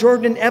down and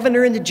Jordan and Evan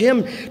are in the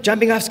gym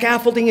jumping off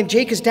scaffolding and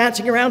Jake is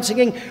dancing around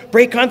singing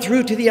Break On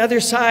Through to the Other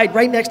Side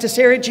right next to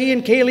Sarah G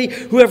and Kaylee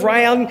who have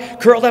Ryan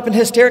curled up in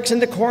hysterics in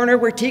the corner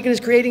where Tegan is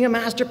creating a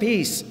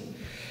masterpiece."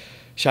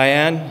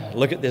 Cheyenne,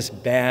 look at this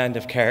band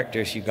of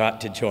characters you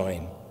got to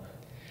join.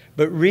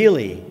 But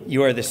really,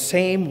 you are the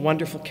same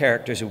wonderful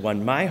characters who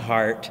won my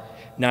heart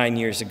 9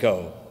 years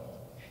ago.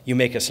 You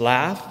make us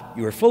laugh,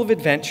 you are full of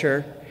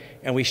adventure,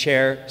 and we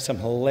share some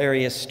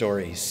hilarious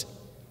stories.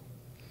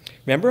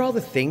 Remember all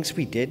the things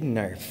we did in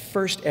our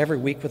first ever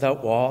week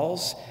without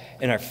walls,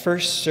 in our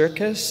first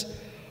circus?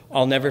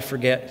 I'll never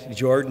forget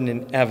Jordan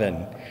and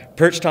Evan,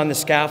 perched on the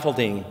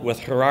scaffolding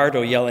with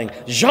Gerardo yelling,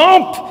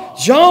 "Jump!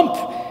 Jump!"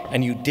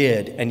 And you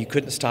did, and you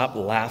couldn't stop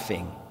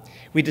laughing.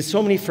 We did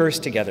so many firsts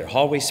together,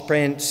 hallway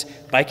sprints,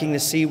 biking the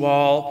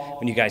seawall,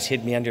 when you guys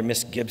hid me under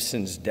Miss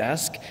Gibson's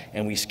desk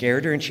and we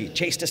scared her and she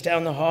chased us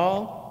down the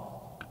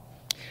hall.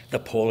 The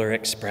Polar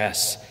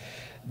Express.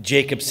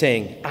 Jacob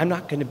saying, "I'm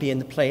not going to be in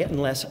the play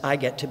unless I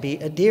get to be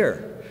a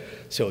deer."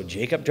 So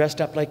Jacob dressed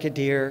up like a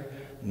deer,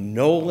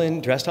 Nolan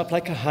dressed up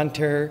like a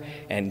hunter,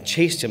 and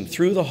chased him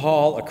through the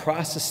hall,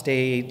 across the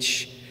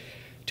stage,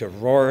 to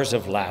roars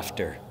of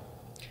laughter.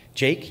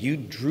 Jake, you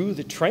drew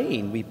the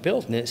train we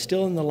built, and it's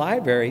still in the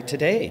library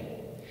today.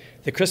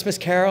 The Christmas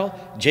Carol,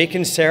 Jake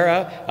and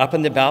Sarah up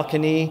on the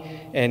balcony,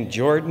 and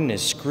Jordan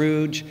as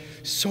Scrooge.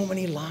 So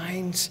many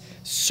lines,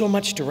 so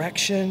much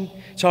direction.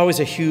 It's always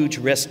a huge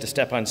risk to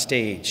step on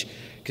stage,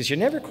 because you're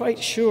never quite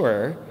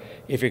sure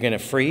if you're going to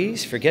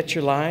freeze, forget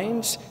your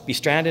lines, be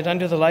stranded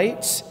under the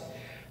lights.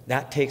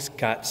 That takes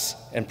guts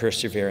and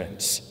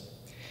perseverance.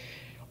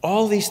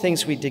 All these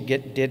things we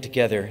did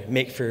together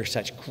make for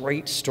such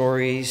great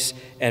stories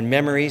and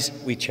memories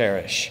we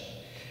cherish.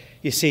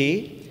 You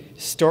see,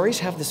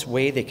 stories have this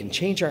way they can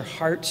change our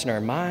hearts and our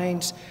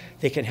minds.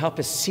 They can help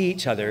us see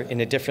each other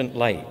in a different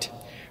light.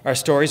 Our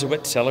stories are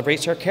what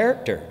celebrates our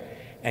character,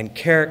 and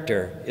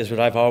character is what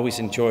I've always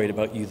enjoyed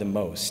about you the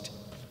most.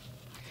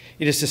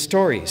 It is the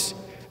stories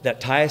that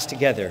tie us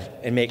together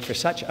and make for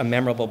such a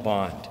memorable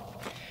bond.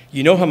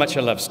 You know how much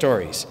I love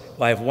stories.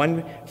 Well, I have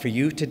one for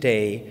you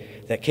today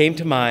that came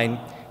to mind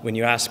when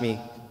you asked me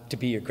to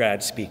be your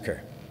grad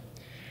speaker.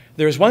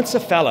 There was once a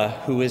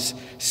fella who was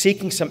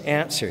seeking some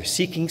answers,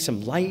 seeking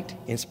some light,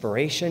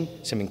 inspiration,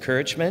 some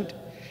encouragement.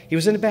 He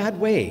was in a bad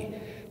way,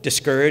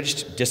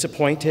 discouraged,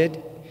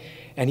 disappointed,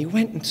 and he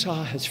went and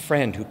saw his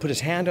friend who put his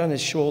hand on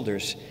his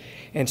shoulders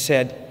and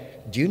said,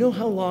 "Do you know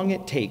how long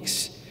it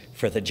takes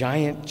for the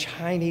giant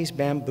Chinese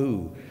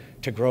bamboo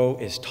to grow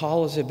as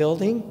tall as a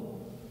building?"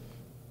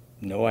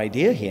 "No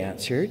idea," he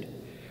answered.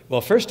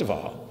 "Well, first of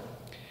all,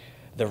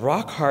 the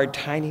rock-hard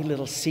tiny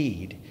little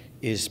seed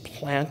is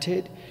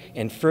planted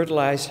and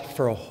fertilized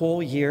for a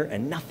whole year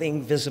and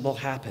nothing visible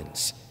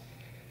happens.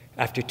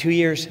 After 2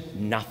 years,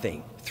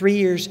 nothing. 3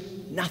 years,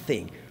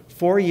 nothing.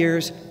 4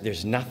 years,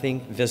 there's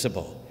nothing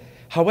visible.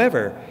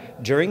 However,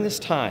 during this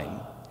time,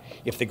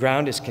 if the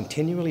ground is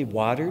continually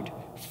watered,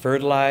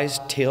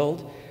 fertilized,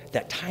 tilled,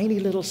 that tiny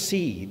little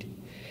seed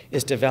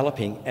is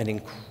developing an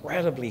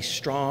incredibly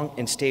strong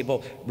and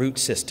stable root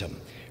system,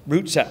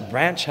 roots that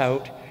branch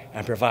out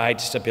and provide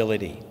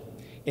stability.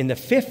 In the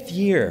 5th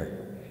year,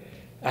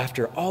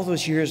 after all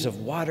those years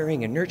of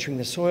watering and nurturing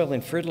the soil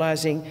and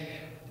fertilizing,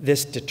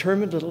 this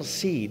determined little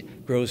seed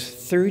grows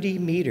 30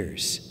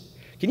 meters.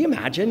 Can you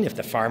imagine if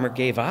the farmer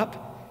gave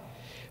up,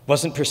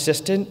 wasn't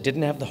persistent,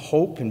 didn't have the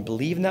hope and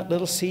believe in that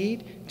little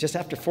seed, just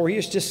after 4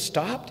 years just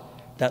stopped?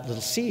 That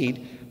little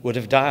seed would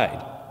have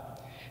died.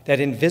 That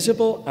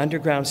invisible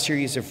underground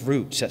series of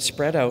roots that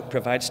spread out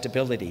provide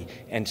stability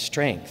and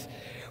strength.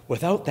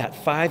 Without that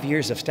 5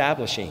 years of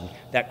establishing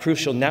that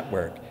crucial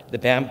network, the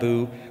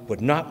bamboo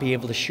would not be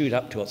able to shoot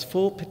up to its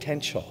full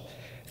potential.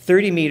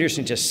 30 meters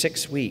in just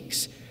 6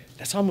 weeks.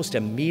 That's almost a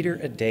meter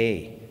a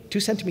day, 2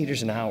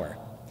 centimeters an hour.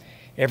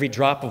 Every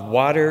drop of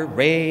water,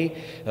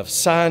 ray of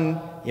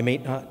sun, you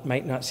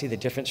might not see the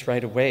difference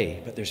right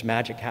away, but there's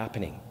magic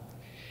happening.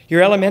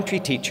 Your elementary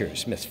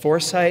teachers, Miss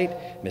Forsyth,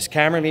 Miss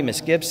Camerly,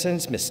 Miss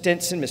Gibsons, Miss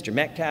Stinson, Mr.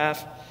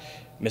 Metcalf,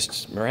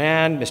 Miss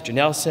Moran, Mr.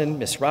 Nelson,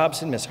 Miss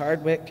Robson, Miss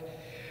Hardwick,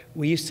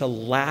 we used to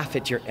laugh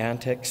at your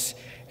antics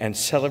and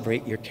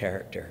celebrate your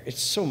character.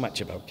 It's so much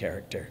about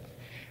character.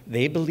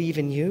 They believe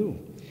in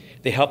you.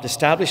 They helped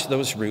establish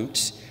those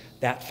roots,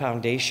 that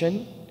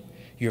foundation.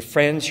 Your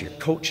friends, your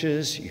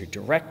coaches, your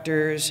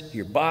directors,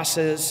 your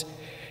bosses,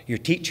 your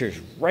teachers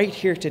right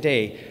here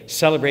today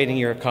celebrating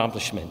your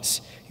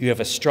accomplishments. You have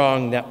a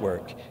strong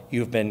network.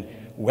 You've been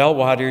well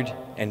watered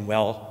and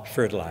well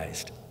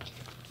fertilized.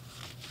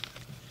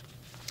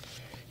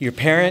 Your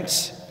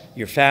parents,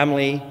 your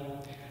family,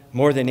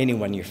 more than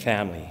anyone, your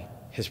family,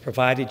 has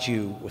provided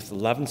you with the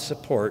love and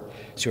support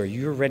so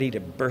you're ready to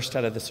burst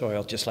out of the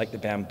soil just like the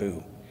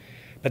bamboo.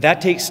 But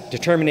that takes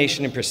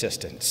determination and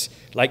persistence.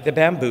 Like the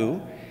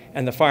bamboo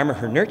and the farmer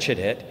who nurtured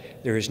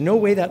it, there is no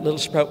way that little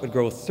sprout would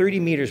grow 30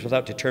 meters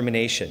without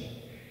determination.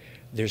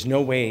 There's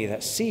no way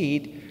that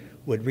seed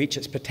would reach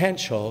its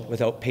potential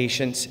without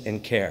patience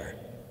and care.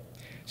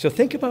 So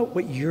think about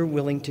what you're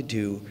willing to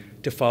do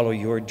to follow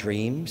your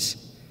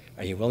dreams.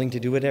 Are you willing to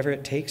do whatever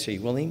it takes? Are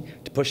you willing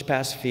to push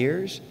past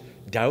fears,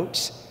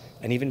 doubts,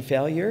 and even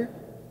failure?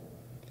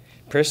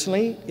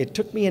 Personally, it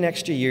took me an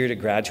extra year to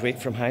graduate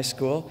from high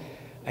school.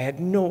 I had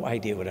no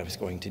idea what I was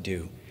going to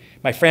do.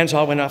 My friends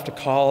all went off to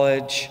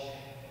college.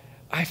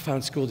 I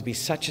found school to be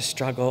such a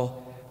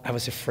struggle, I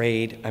was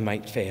afraid I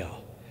might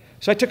fail.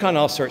 So I took on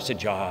all sorts of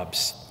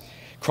jobs,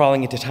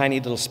 crawling into tiny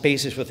little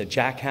spaces with a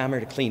jackhammer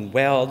to clean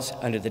welds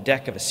under the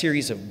deck of a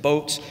series of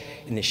boats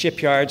in the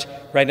shipyards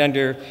right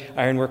under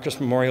Ironworkers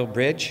Memorial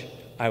Bridge.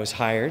 I was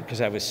hired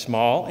because I was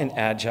small and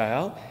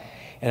agile,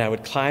 and I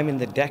would climb in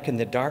the deck in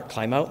the dark,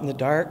 climb out in the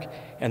dark,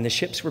 and the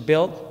ships were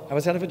built. I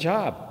was out of a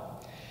job.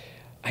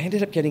 I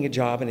ended up getting a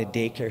job in a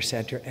daycare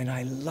center, and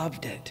I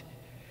loved it.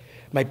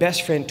 My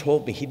best friend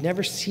told me he'd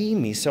never seen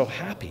me so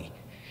happy.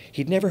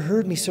 He'd never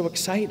heard me so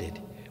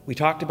excited. We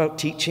talked about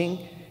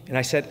teaching, and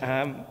I said,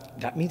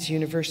 that means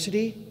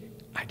university?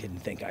 I didn't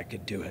think I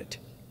could do it.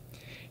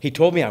 He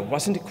told me I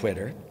wasn't a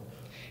quitter,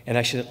 and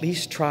I should at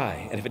least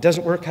try. And if it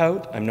doesn't work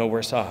out, I'm no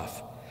worse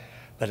off.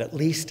 But at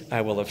least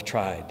I will have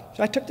tried.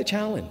 So I took the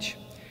challenge.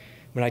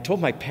 When I told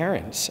my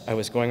parents I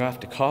was going off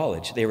to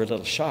college, they were a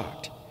little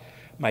shocked.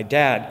 My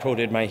dad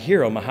quoted my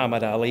hero,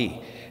 Muhammad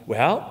Ali.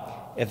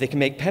 Well, if they can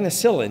make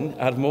penicillin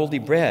out of moldy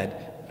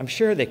bread, I'm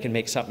sure they can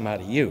make something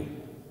out of you.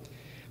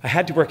 I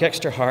had to work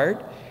extra hard.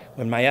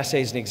 When my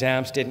essays and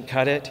exams didn't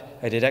cut it,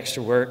 I did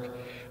extra work.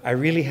 I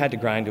really had to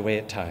grind away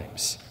at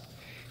times.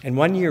 And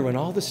one year, when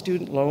all the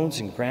student loans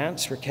and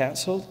grants were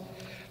canceled,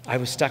 I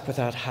was stuck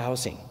without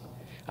housing.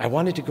 I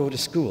wanted to go to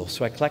school,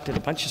 so I collected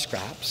a bunch of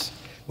scraps,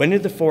 went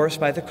into the forest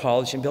by the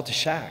college and built a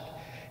shack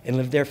and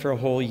lived there for a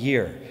whole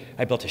year.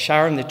 I built a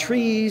shower in the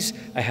trees.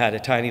 I had a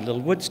tiny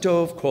little wood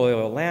stove, coal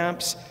oil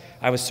lamps.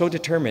 I was so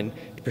determined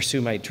to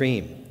pursue my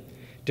dream.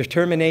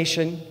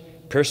 Determination,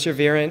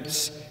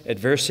 perseverance,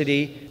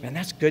 adversity, man,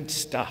 that's good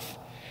stuff.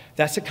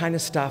 That's the kind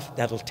of stuff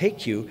that'll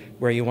take you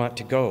where you want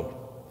to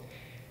go.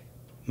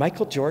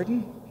 Michael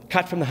Jordan,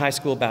 cut from the high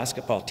school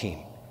basketball team.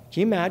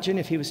 Can you imagine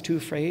if he was too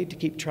afraid to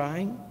keep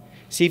trying?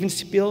 Steven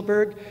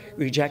Spielberg,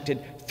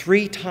 rejected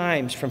 3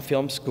 times from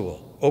film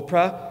school.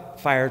 Oprah,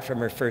 fired from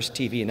her first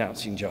TV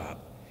announcing job.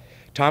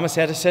 Thomas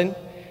Edison,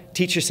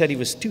 teacher said he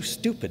was too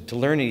stupid to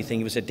learn anything.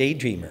 He was a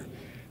daydreamer.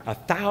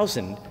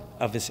 1,000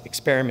 of his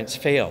experiments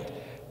failed,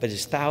 but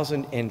his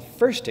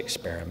 1,001st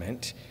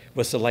experiment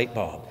was the light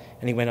bulb.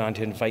 And he went on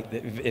to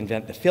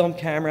invent the film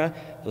camera,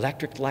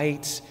 electric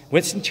lights.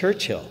 Winston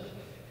Churchill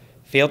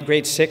failed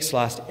grade 6,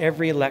 lost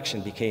every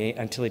election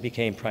until he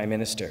became prime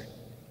minister.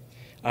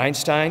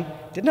 Einstein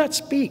did not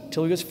speak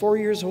till he was 4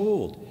 years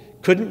old,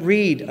 couldn't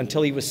read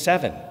until he was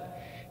 7.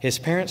 His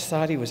parents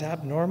thought he was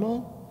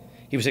abnormal.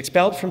 He was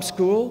expelled from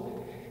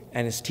school,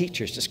 and his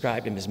teachers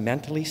described him as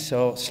mentally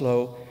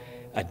slow,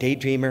 a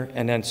daydreamer,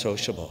 and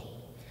unsociable.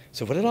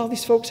 So what did all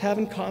these folks have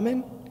in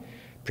common?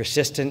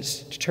 Persistence,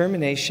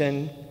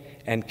 determination,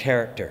 and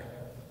character,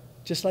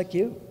 just like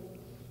you.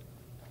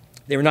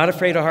 They were not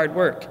afraid of hard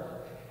work.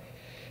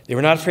 They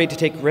were not afraid to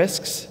take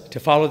risks, to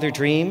follow their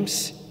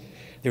dreams.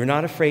 They were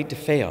not afraid to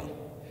fail.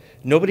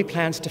 Nobody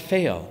plans to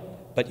fail,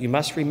 but you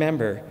must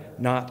remember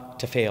not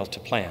to fail to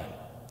plan.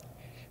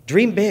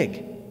 Dream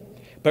big,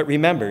 but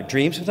remember,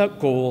 dreams without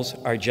goals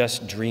are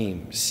just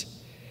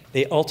dreams.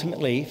 They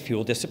ultimately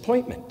fuel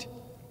disappointment.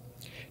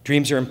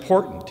 Dreams are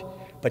important,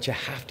 but you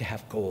have to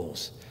have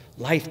goals.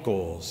 Life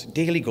goals,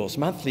 daily goals,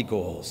 monthly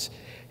goals.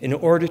 In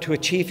order to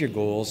achieve your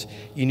goals,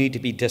 you need to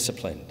be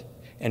disciplined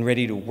and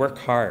ready to work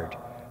hard,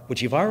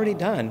 which you've already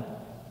done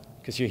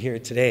because you're here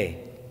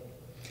today.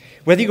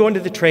 Whether you go into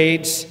the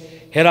trades,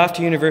 head off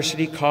to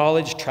university,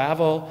 college,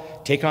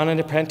 travel, take on an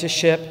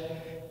apprenticeship,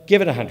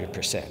 give it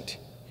 100%.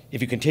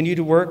 If you continue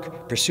to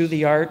work, pursue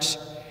the arts,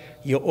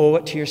 you owe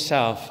it to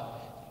yourself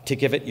to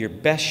give it your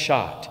best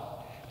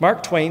shot.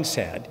 Mark Twain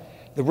said,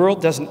 "The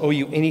world doesn't owe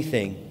you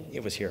anything,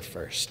 it was here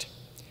first."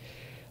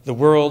 The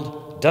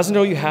world doesn't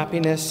owe you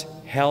happiness,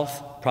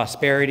 health,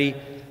 prosperity,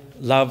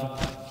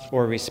 love,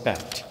 or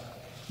respect.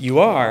 You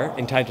are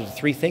entitled to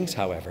three things,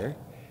 however: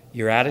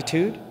 your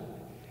attitude,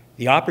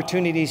 the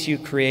opportunities you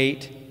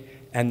create,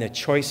 and the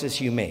choices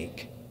you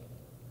make.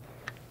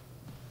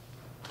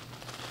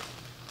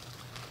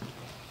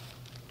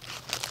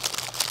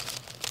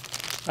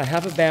 I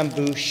have a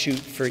bamboo shoot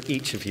for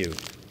each of you.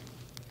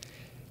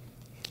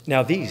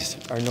 Now, these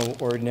are no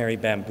ordinary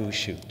bamboo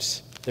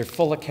shoots. They're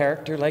full of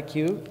character like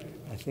you.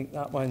 I think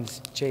that one's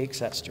Jake's,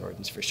 that's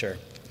Jordan's for sure.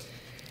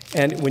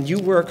 And when you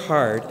work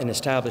hard and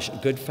establish a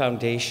good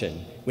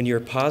foundation, when you're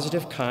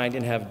positive, kind,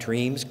 and have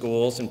dreams,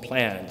 goals, and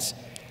plans,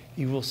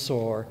 you will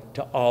soar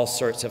to all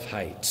sorts of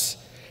heights.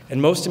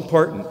 And most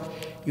important,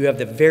 you have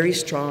the very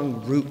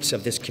strong roots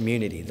of this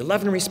community, the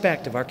love and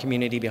respect of our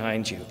community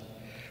behind you.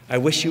 I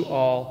wish you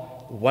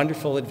all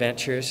wonderful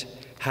adventures,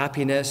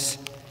 happiness.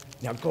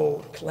 Now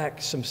go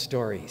collect some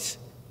stories.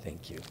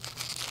 Thank you.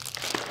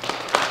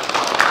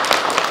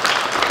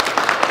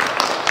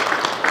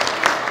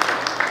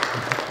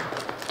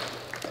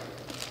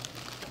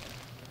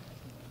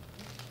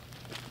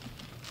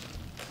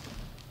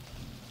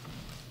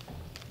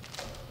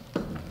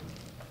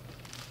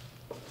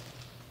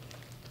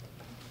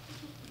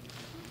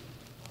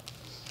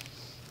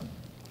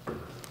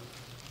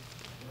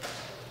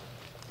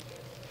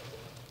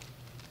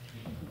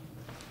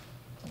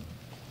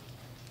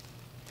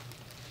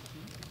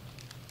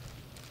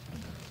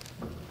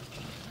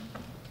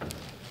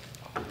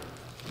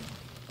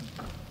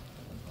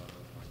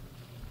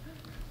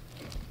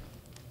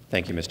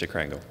 Thank you, Mr.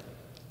 Krangle.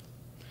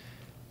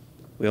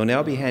 We will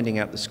now be handing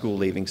out the school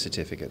leaving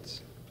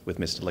certificates with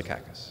Mr.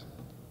 Lakakis.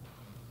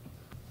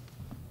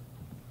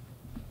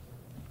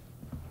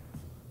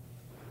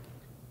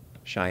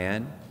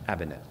 Cheyenne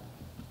Abinet.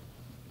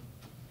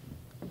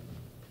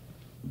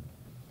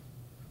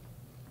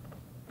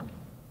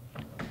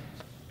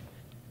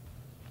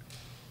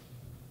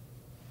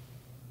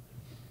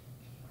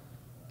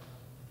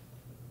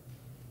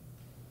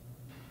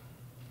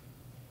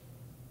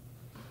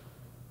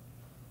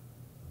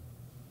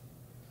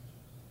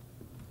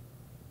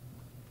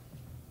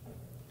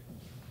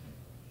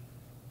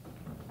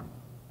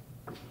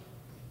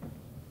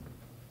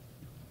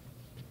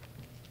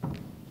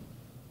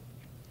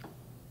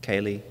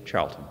 Kaylee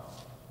Charlton.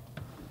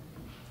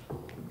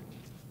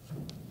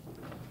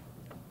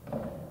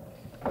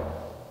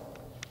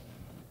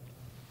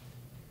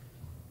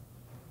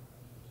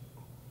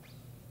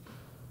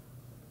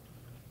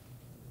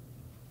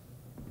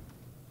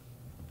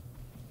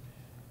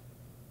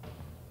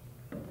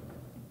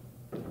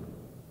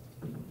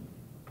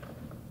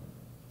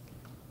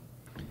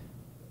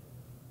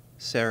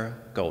 Sarah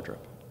Goldrup.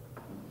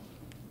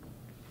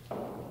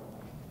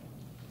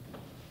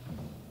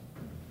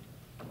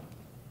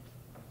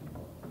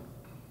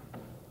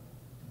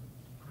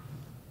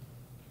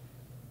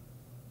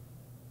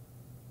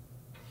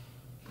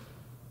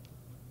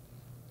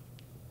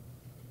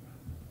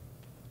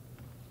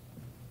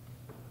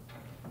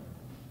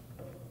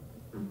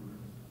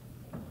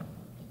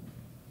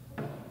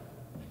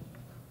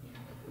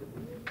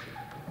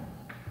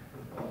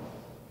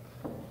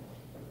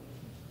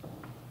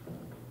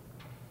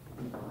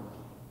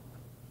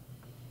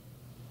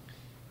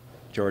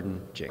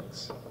 Jordan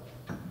Jiggs.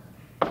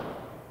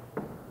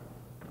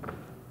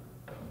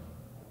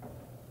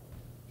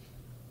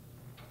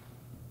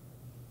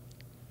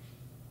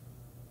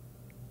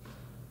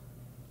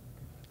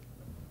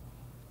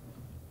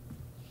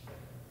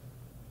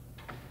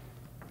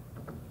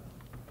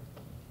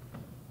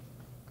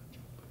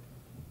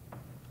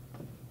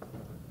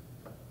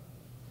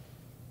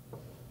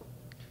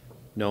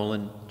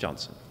 Nolan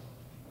Johnson.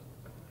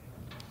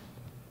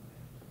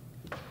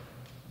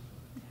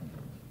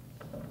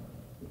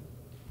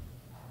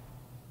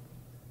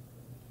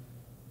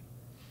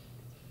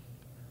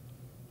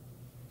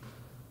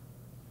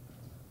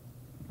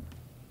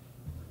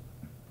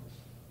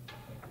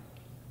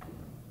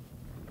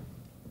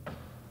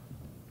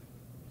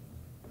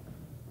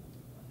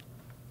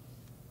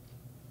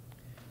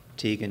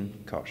 Tegan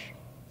Kosh.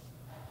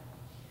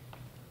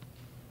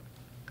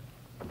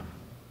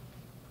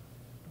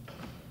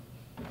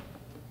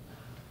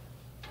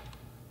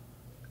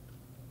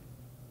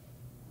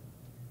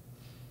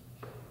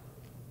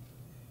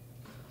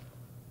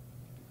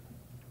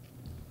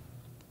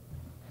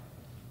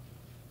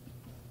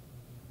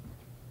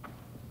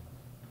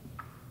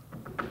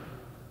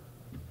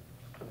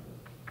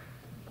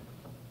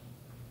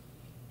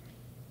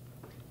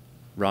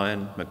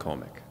 Ryan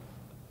McCormick.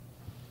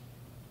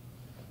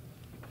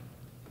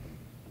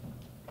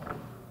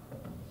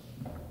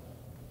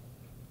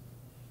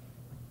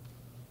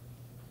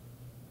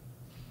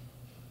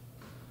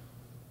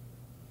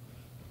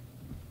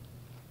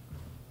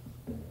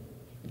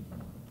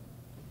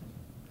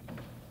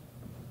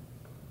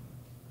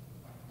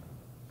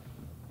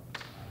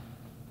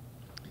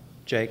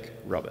 Jake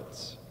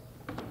Roberts.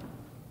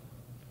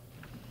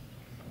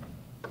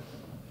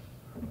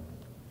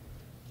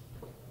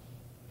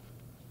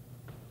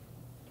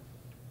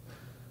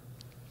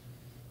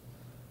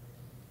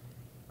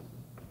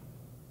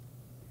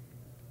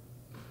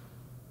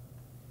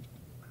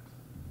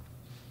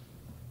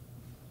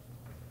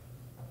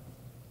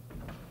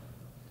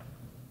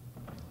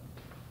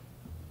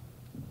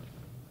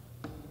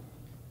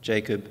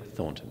 Jacob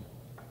Thornton.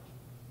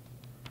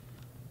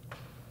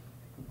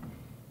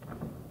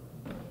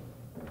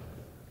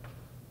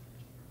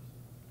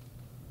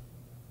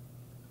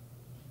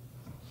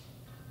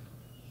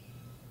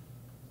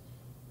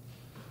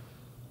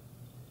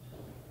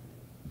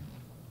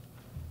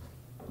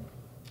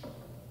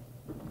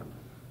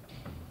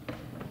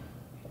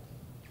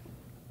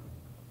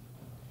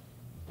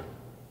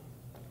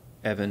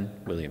 Evan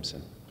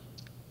Williamson.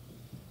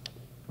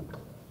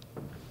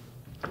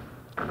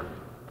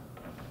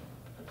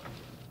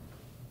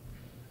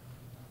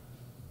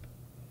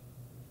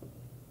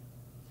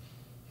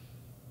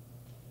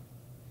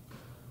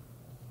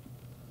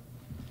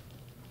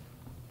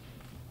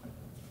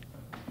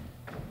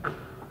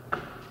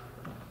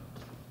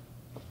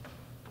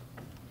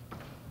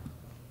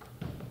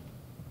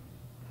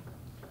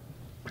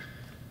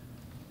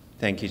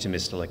 Thank you to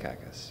Mr.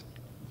 Lekakis.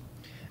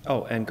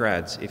 Oh, and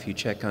grads, if you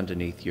check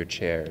underneath your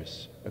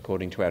chairs,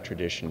 according to our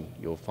tradition,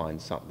 you'll find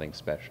something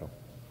special.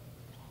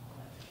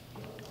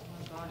 Oh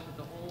my gosh, it's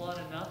a whole lot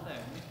of nothing.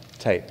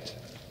 Taped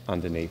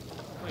underneath.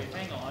 Wait,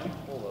 hang on.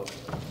 Hold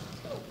up.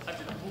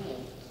 I've been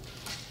fooled.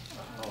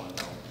 Oh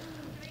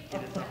no.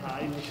 It is a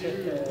high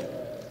shoe.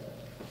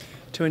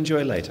 To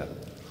enjoy later.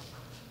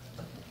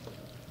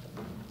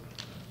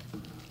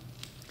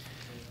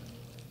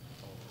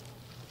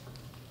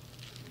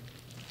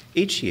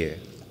 Each year,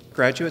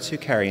 graduates who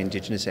carry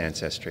Indigenous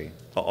ancestry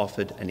are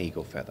offered an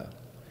eagle feather.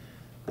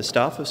 The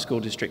staff of School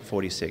District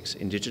 46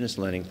 Indigenous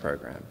Learning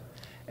Program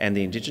and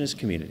the Indigenous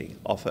community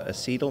offer a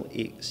cedar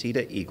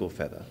eagle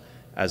feather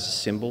as a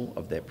symbol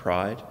of their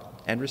pride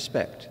and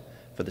respect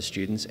for the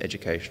students'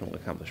 educational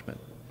accomplishment.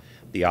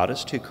 The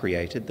artist who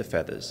created the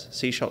feathers,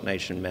 Seashot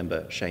Nation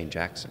member Shane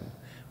Jackson,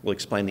 will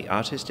explain the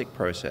artistic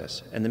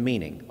process and the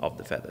meaning of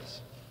the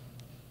feathers.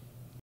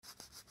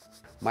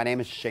 My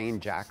name is Shane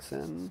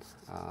Jackson.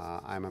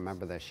 I'm a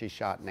member of the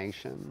Seashot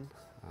Nation.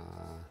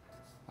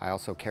 I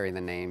also carry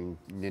the name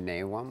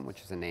Ninewam,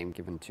 which is a name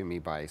given to me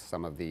by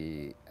some of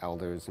the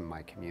elders in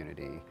my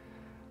community.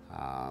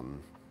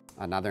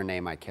 Another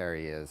name I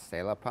carry is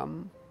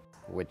Selapum,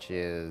 which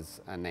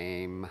is a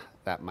name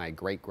that my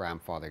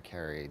great-grandfather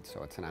carried,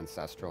 so it's an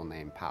ancestral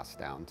name passed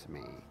down to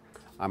me.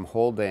 I'm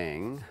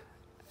holding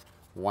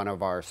one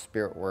of our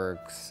Spirit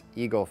Works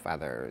eagle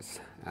feathers,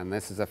 and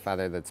this is a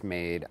feather that's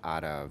made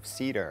out of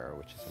cedar,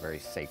 which is a very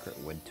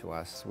sacred wood to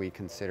us. We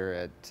consider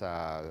it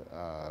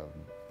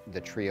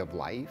the tree of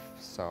life,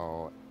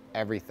 so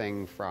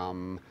everything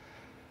from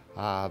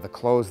the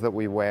clothes that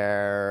we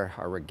wear,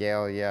 our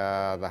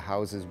regalia, the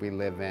houses we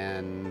live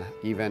in,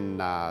 even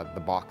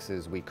the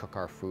boxes we cook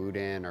our food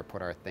in or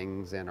put our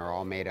things in are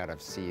all made out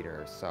of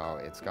cedar. So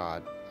it's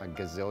got a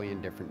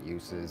gazillion different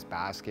uses: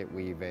 basket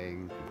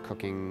weaving,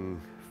 cooking,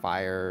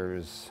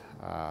 fires,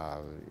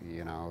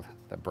 you know,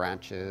 the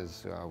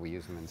branches, we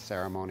use them in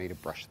ceremony to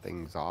brush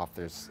things off.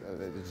 There's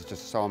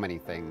just so many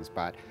things,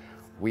 but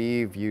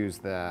we've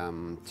used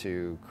them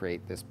to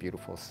create this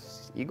beautiful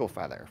eagle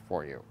feather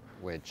for you,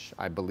 which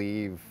I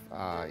believe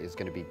is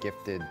going to be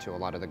gifted to a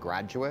lot of the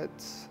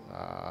graduates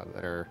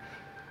that are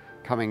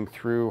coming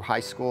through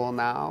high school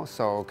now.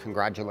 So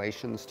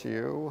congratulations to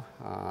you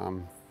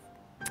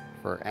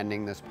for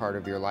ending this part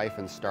of your life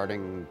and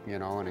starting, you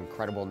know, an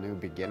incredible new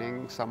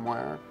beginning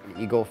somewhere.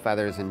 Eagle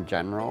feathers in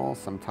general,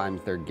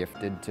 sometimes they're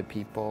gifted to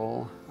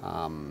people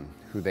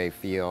who they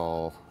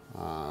feel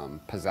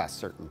possess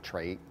certain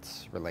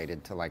traits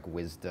related to like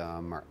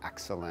wisdom or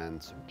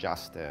excellence or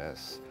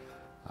justice,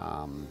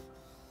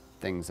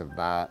 things of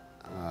that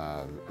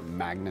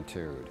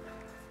magnitude.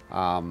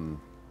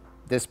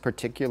 This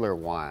particular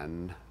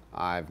one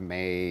I've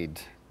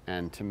made,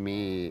 and to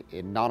me,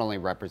 it not only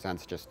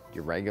represents just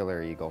your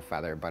regular eagle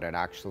feather, but it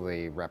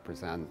actually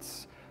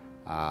represents,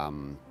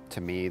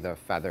 to me, the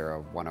feather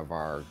of one of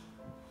our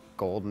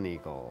golden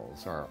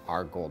eagles, or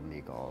our golden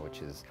eagle,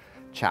 which is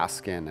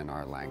Chaskin in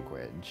our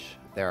language.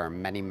 There are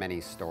many, many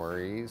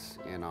stories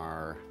in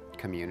our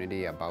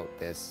community about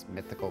this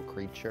mythical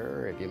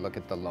creature. If you look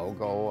at the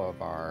logo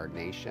of our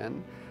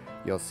nation,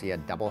 you'll see a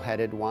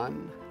double-headed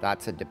one.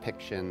 That's a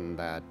depiction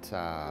that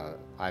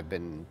I've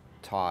been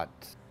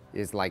taught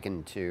is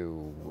likened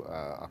to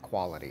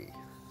equality.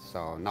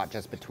 So not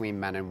just between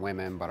men and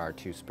women, but our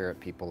two spirit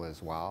people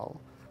as well.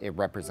 It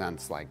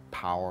represents like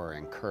power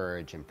and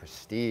courage and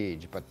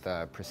prestige, but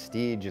the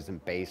prestige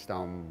isn't based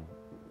on,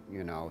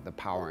 you know, the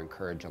power and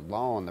courage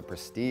alone. The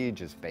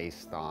prestige is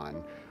based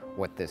on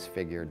what this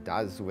figure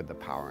does with the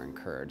power and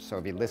courage. So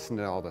if you listen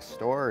to all the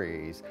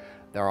stories,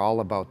 they're all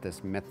about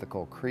this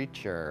mythical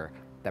creature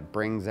that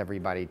brings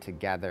everybody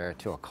together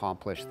to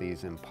accomplish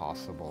these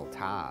impossible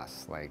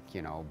tasks, like,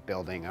 you know,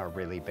 building a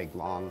really big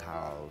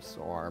longhouse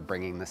or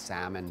bringing the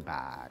salmon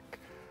back.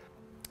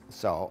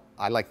 So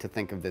I like to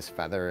think of this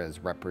feather as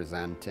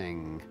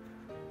representing,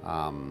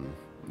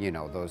 you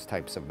know, those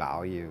types of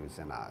values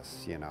in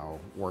us, you know,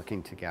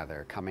 working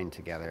together, coming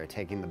together,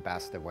 taking the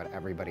best of what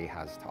everybody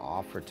has to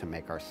offer to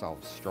make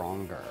ourselves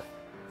stronger.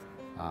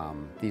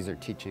 These are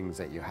teachings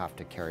that you have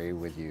to carry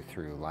with you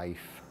through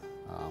life.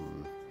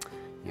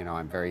 You know,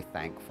 I'm very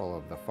thankful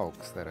of the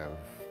folks that have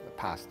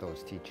pass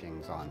those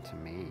teachings on to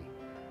me.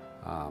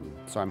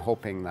 So I'm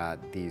hoping that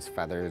these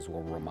feathers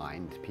will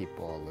remind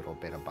people a little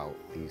bit about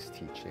these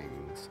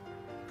teachings.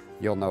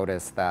 You'll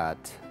notice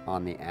that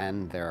on the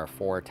end there are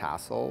 4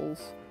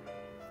 tassels.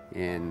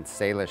 In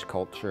Salish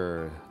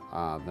culture,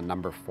 the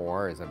number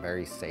 4 is a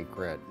very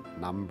sacred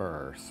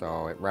number,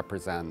 so it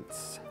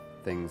represents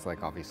things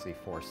like obviously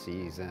 4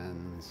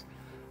 seasons,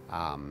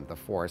 the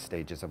 4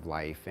 stages of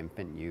life: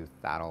 infant, youth,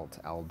 adult,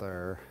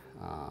 elder,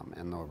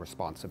 and the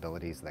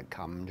responsibilities that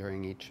come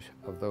during each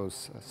of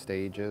those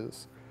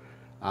stages.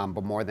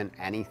 But more than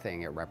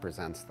anything, it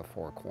represents the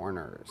 4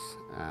 corners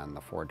and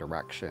the 4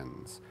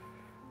 directions.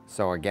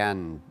 So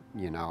again,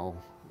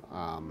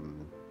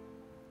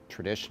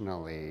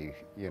 traditionally,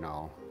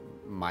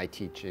 my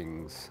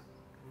teachings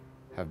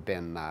have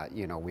been that,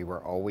 we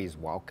were always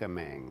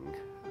welcoming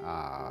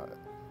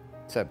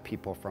to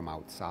people from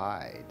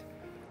outside,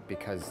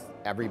 because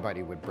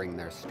everybody would bring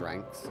their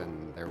strengths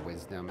and their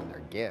wisdom and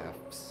their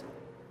gifts.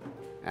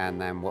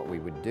 And then what we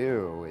would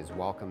do is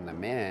welcome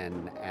them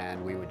in,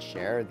 and we would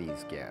share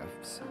these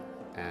gifts.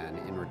 And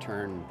in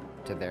return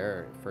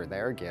for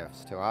their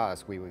gifts to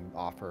us, we would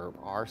offer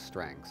our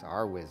strengths,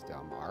 our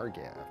wisdom, our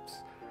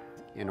gifts,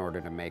 in order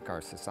to make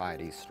our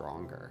society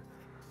stronger.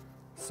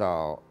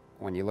 So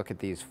when you look at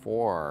these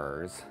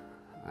 4s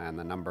and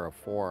the number of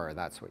 4,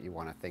 that's what you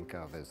want to think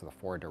of as the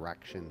 4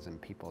 directions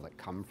and people that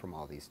come from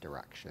all these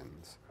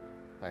directions.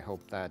 I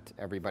hope that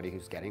everybody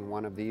who's getting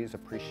one of these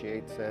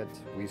appreciates it.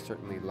 We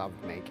certainly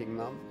loved making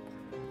them.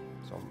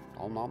 So,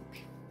 all nom.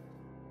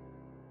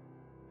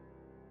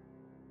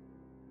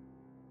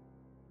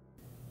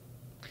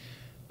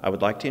 I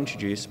would like to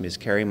introduce Ms.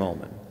 Kerry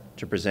Molman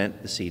to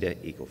present the Cedar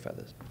Eagle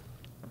Feathers.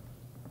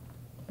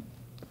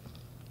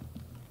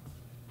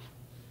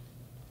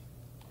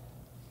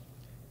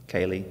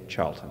 Kaylee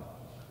Charlton.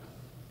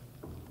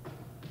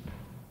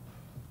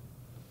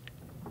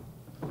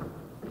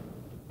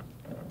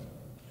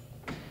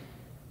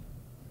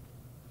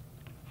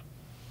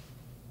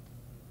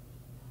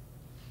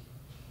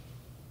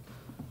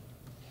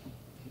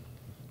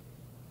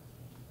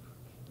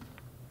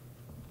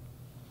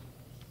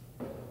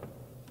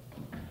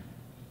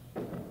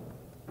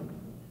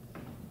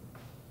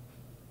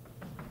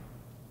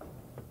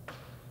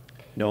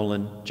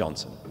 Nolan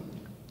Johnson.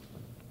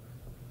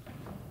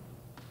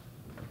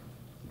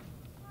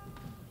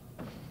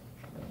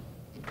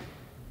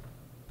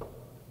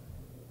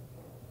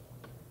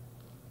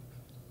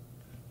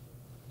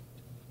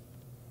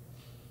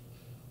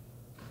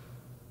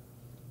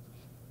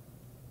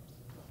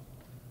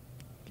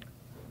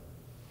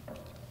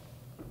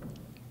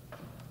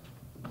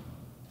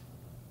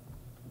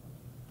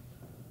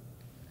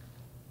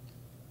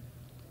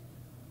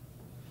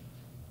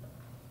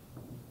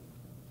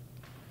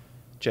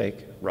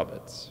 Jake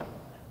Roberts.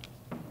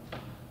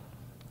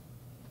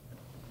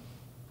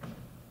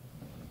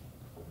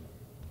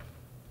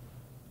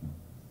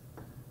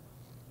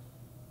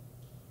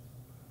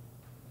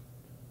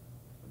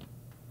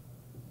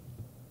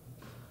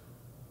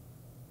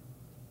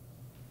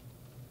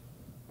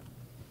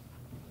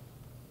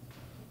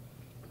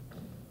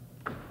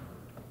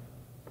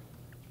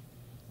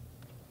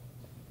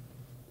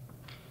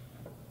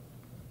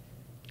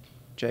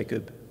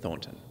 Jacob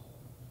Thornton.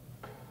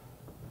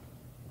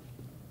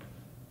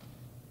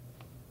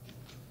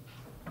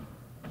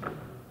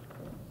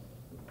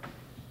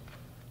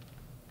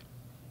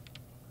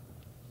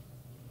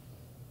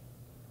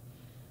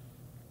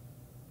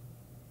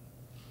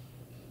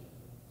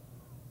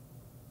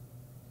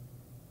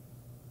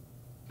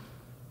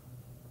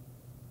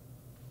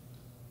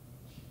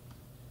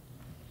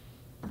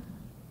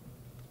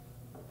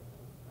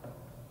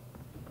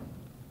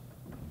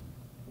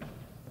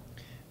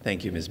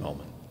 Thank you, Ms.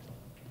 Molman.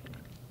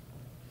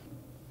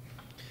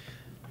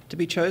 To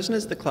be chosen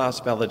as the class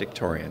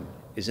valedictorian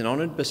is an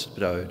honour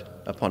bestowed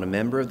upon a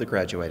member of the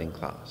graduating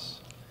class.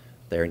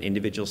 They are an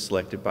individual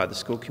selected by the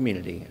school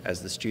community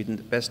as the student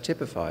that best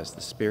typifies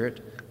the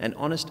spirit and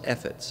honest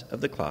efforts of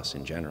the class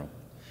in general.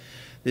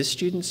 This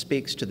student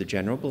speaks to the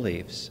general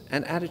beliefs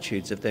and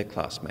attitudes of their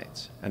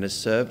classmates and has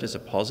served as a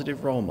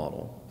positive role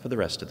model for the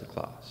rest of the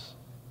class.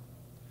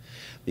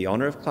 The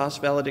honour of class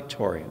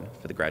valedictorian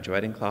for the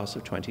graduating class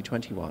of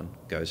 2021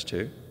 goes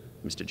to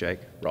Mr. Jake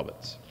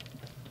Roberts.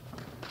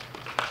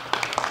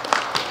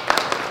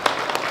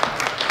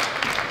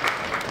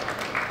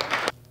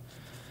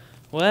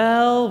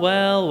 Well,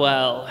 well,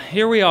 well,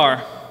 here we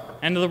are,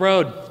 end of the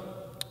road,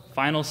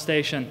 final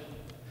station.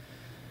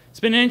 It's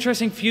been an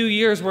interesting few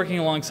years working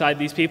alongside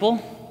these people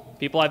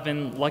I've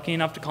been lucky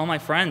enough to call my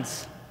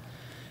friends,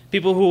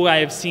 people who I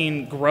have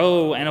seen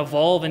grow and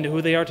evolve into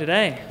who they are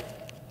today.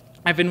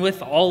 I've been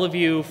with all of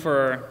you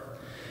for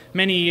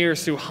many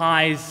years through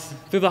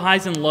the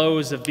highs and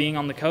lows of being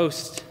on the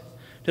coast.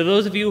 To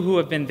those of you who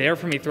have been there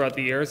for me throughout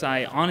the years,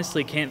 I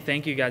honestly can't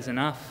thank you guys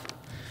enough.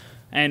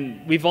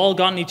 And we've all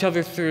gotten each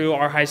other through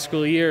our high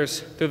school years,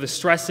 through the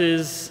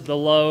stresses, the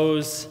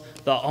lows,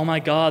 the oh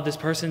my god, this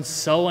person's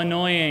so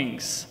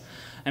annoyings.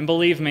 And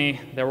believe me,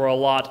 there were a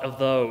lot of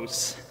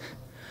those.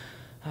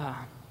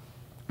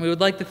 We would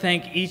like to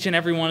thank each and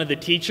every one of the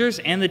teachers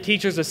and the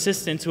teachers'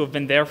 assistants who have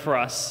been there for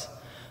us,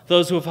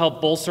 those who have helped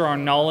bolster our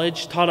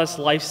knowledge, taught us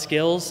life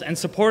skills, and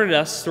supported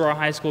us through our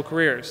high school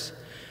careers.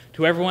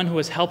 To everyone who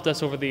has helped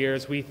us over the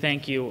years, we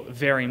thank you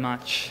very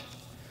much.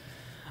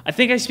 I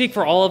think I speak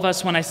for all of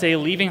us when I say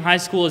leaving high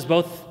school is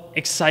both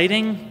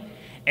exciting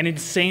and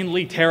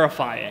insanely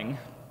terrifying.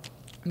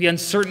 The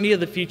uncertainty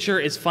of the future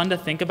is fun to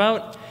think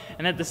about,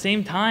 and at the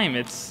same time,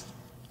 it's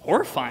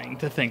horrifying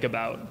to think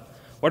about.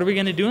 What are we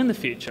going to do in the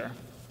future?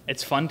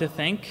 It's fun to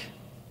think,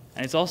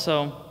 and it's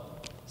also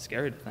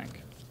scary to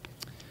think.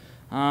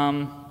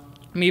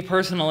 Me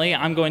personally,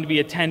 I'm going to be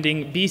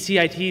attending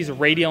BCIT's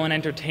radio and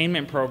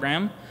entertainment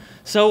program.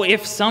 So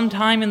if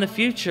sometime in the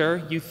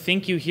future you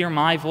think you hear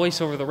my voice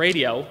over the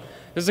radio,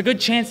 there's a good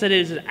chance that it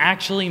is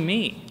actually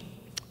me.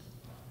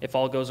 If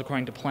all goes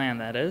according to plan,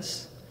 that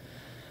is.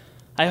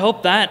 I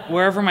hope that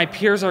wherever my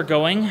peers are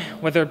going,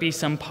 whether it be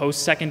some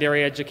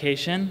post-secondary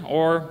education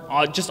or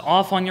just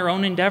off on your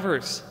own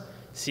endeavors,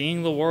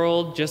 seeing the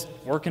world, just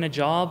working a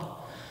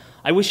job,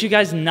 I wish you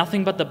guys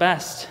nothing but the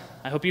best.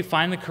 I hope you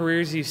find the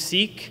careers you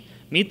seek,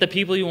 meet the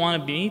people you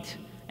want to meet,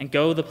 and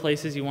go the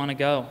places you want to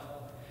go.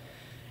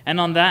 And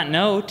on that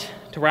note,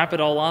 to wrap it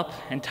all up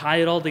and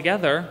tie it all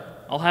together,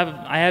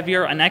 I have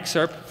here an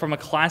excerpt from a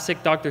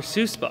classic Dr.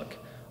 Seuss book,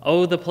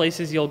 Oh, the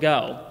Places You'll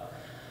Go.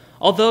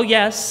 Although,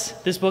 yes,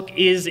 this book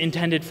is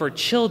intended for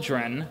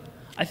children,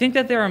 I think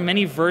that there are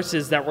many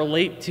verses that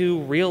relate to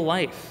real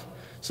life.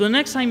 So the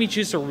next time you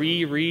choose to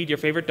reread your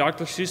favorite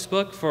Dr. Seuss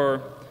book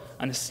for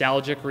a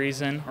nostalgic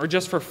reason or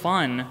just for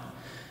fun,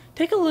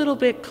 take a little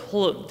bit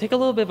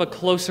of a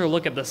closer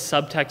look at the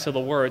subtext of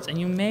the words, and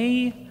you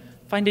may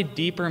find a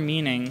deeper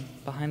meaning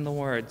behind the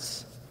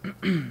words.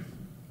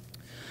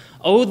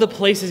 Oh, the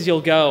places you'll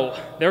go.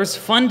 There is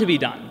fun to be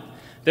done.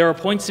 There are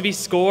points to be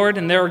scored,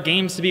 and there are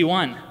games to be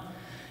won.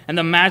 And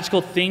the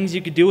magical things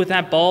you could do with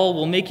that ball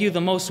will make you the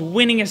most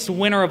winningest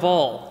winner of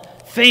all.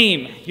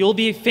 Fame. You'll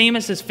be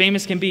famous as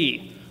famous can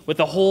be, with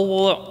the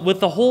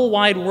whole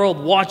wide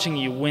world watching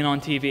you win on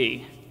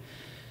TV.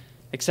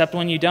 Except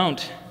when you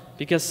don't,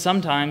 because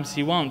sometimes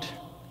you won't.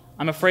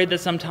 I'm afraid that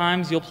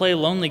sometimes you'll play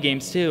lonely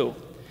games too.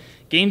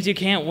 Games you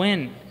can't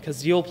win,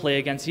 because you'll play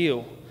against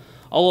you.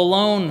 All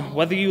alone,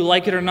 whether you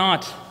like it or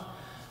not.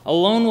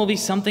 Alone will be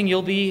something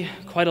you'll be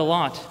quite a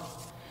lot.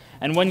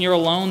 And when you're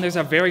alone, there's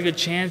a very good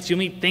chance you'll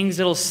meet things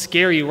that'll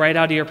scare you right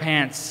out of your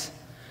pants.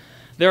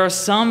 There are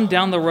some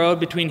down the road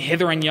between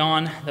hither and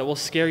yon that will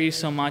scare you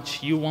so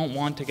much you won't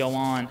want to go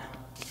on.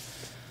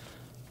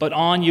 But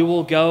on you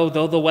will go,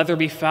 though the weather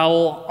be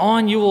foul.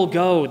 On you will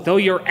go, though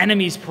your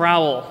enemies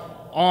prowl.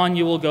 On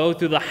you will go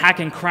through the hack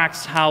and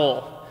cracks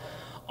howl.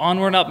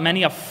 Onward up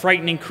many a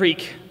frightening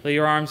creek, though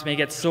your arms may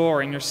get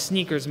sore and your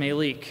sneakers may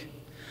leak.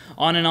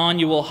 On and on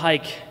you will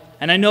hike,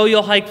 and I know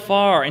you'll hike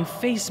far and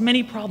face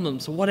many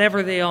problems,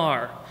 whatever they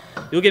are.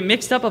 You'll get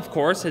mixed up, of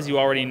course, as you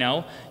already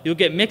know. You'll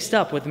get mixed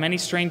up with many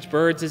strange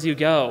birds as you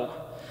go.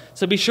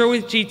 So be sure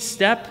with each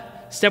step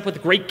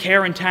with great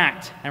care and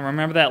tact, and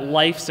remember that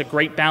life's a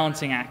great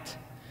balancing act.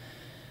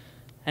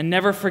 And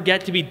never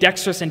forget to be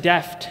dexterous and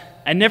deft,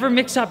 and never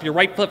mix up your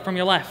right foot from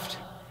your left.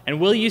 And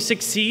will you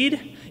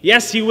succeed?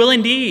 Yes, you will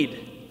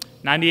indeed.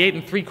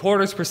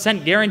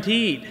 98.75%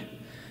 guaranteed.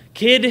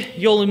 Kid,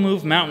 you'll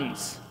move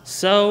mountains.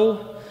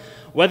 So,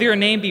 whether your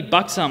name be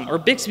Buxom or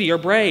Bixby or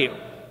Bray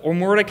or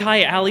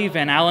Mordecai Ali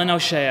Van Allen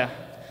O'Shea,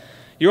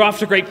 you're off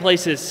to great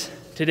places.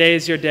 Today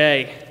is your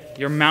day.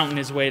 Your mountain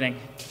is waiting.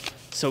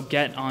 So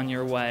get on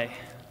your way.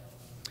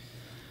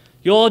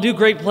 You'll all do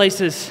great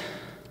places.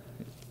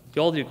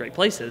 You'll all do great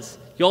places.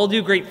 You'll all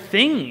do great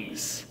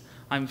things.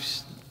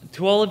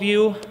 To all of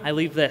you, I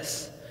leave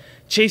this.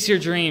 Chase your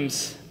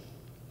dreams.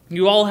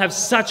 You all have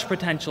such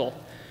potential.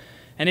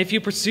 And if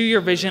you pursue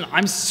your vision,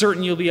 I'm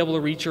certain you'll be able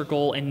to reach your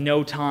goal in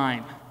no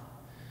time.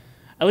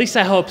 At least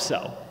I hope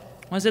so.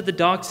 What is it the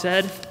doc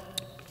said?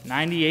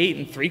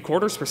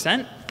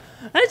 98.75%?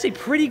 That is a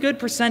pretty good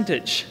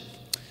percentage.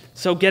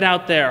 So get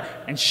out there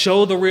and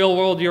show the real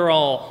world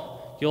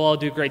you'll all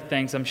do great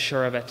things, I'm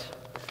sure of it.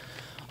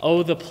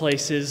 Oh, the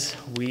places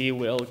we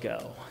will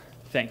go.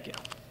 Thank you.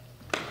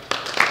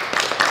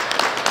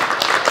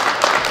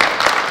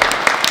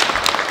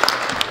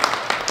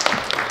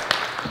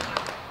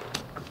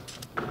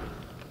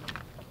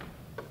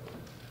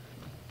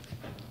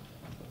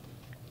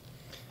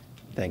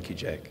 Thank you,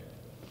 Jake.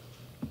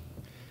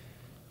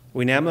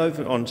 We now move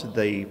on to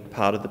the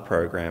part of the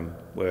program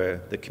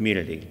where the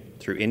community,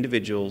 through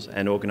individuals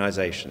and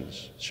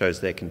organisations, shows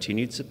their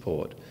continued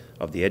support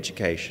of the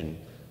education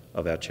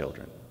of our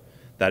children.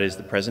 That is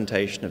the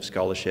presentation of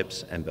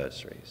scholarships and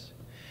bursaries.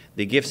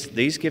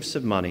 These gifts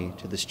of money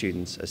to the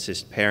students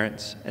assist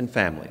parents and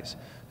families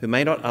who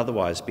may not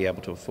otherwise be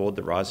able to afford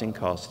the rising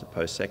cost of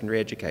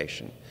post-secondary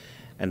education,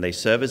 and they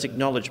serve as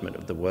acknowledgement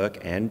of the work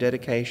and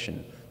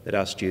dedication that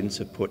our students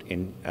have put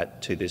in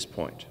to this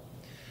point.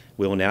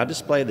 We will now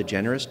display the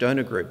generous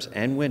donor groups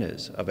and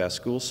winners of our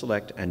School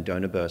Select and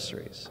donor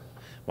bursaries.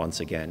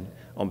 Once again,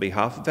 on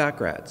behalf of our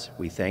grads,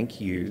 we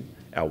thank you,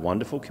 our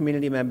wonderful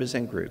community members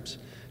and groups,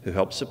 who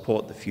help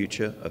support the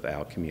future of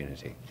our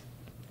community.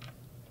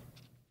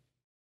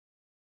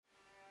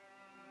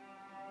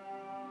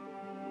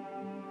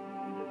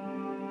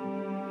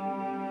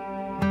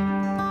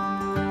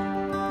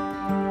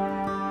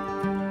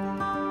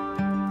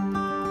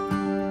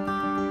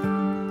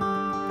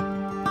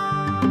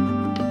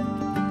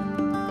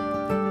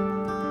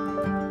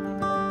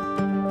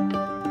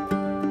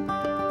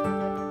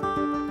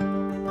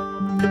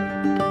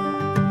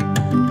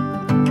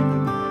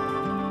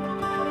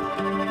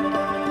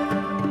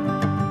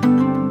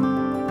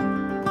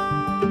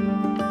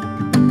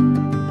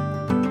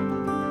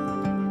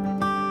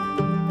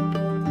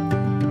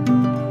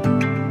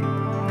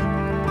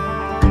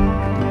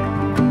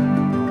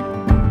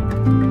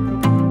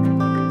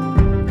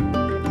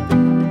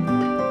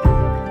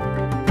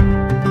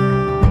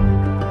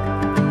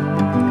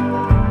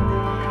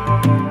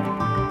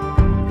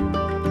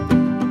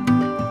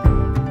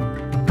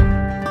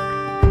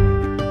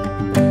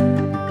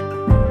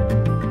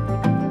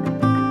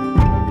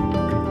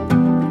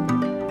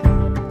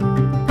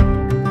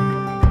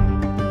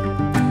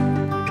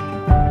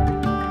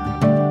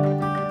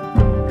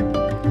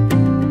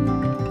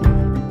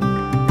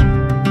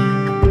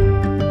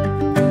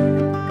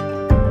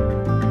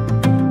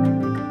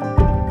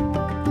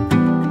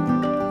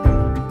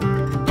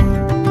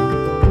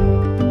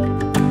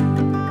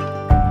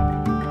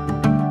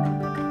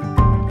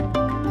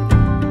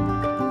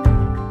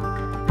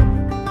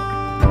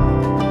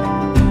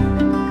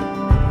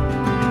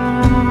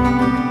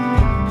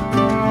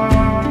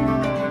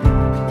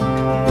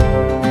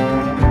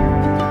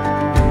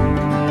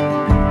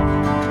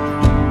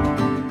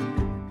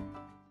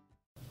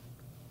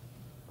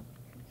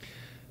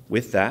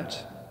 With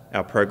that,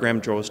 our program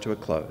draws to a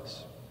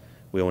close.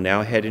 We will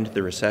now head into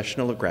the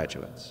recessional of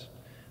graduates.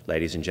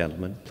 Ladies and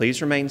gentlemen,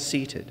 please remain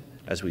seated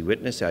as we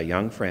witness our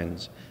young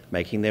friends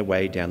making their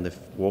way down the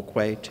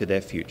walkway to their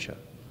future.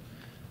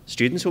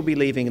 Students will be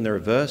leaving in the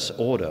reverse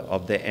order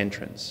of their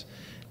entrance,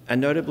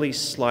 and notably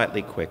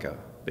slightly quicker,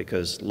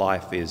 because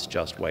life is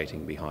just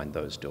waiting behind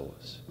those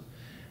doors.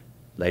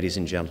 Ladies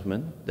and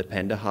gentlemen, the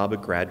Pender Harbour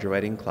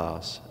graduating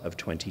class of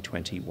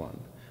 2021.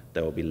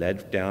 They will be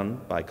led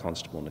down by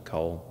Constable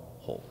Nicole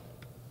Hall.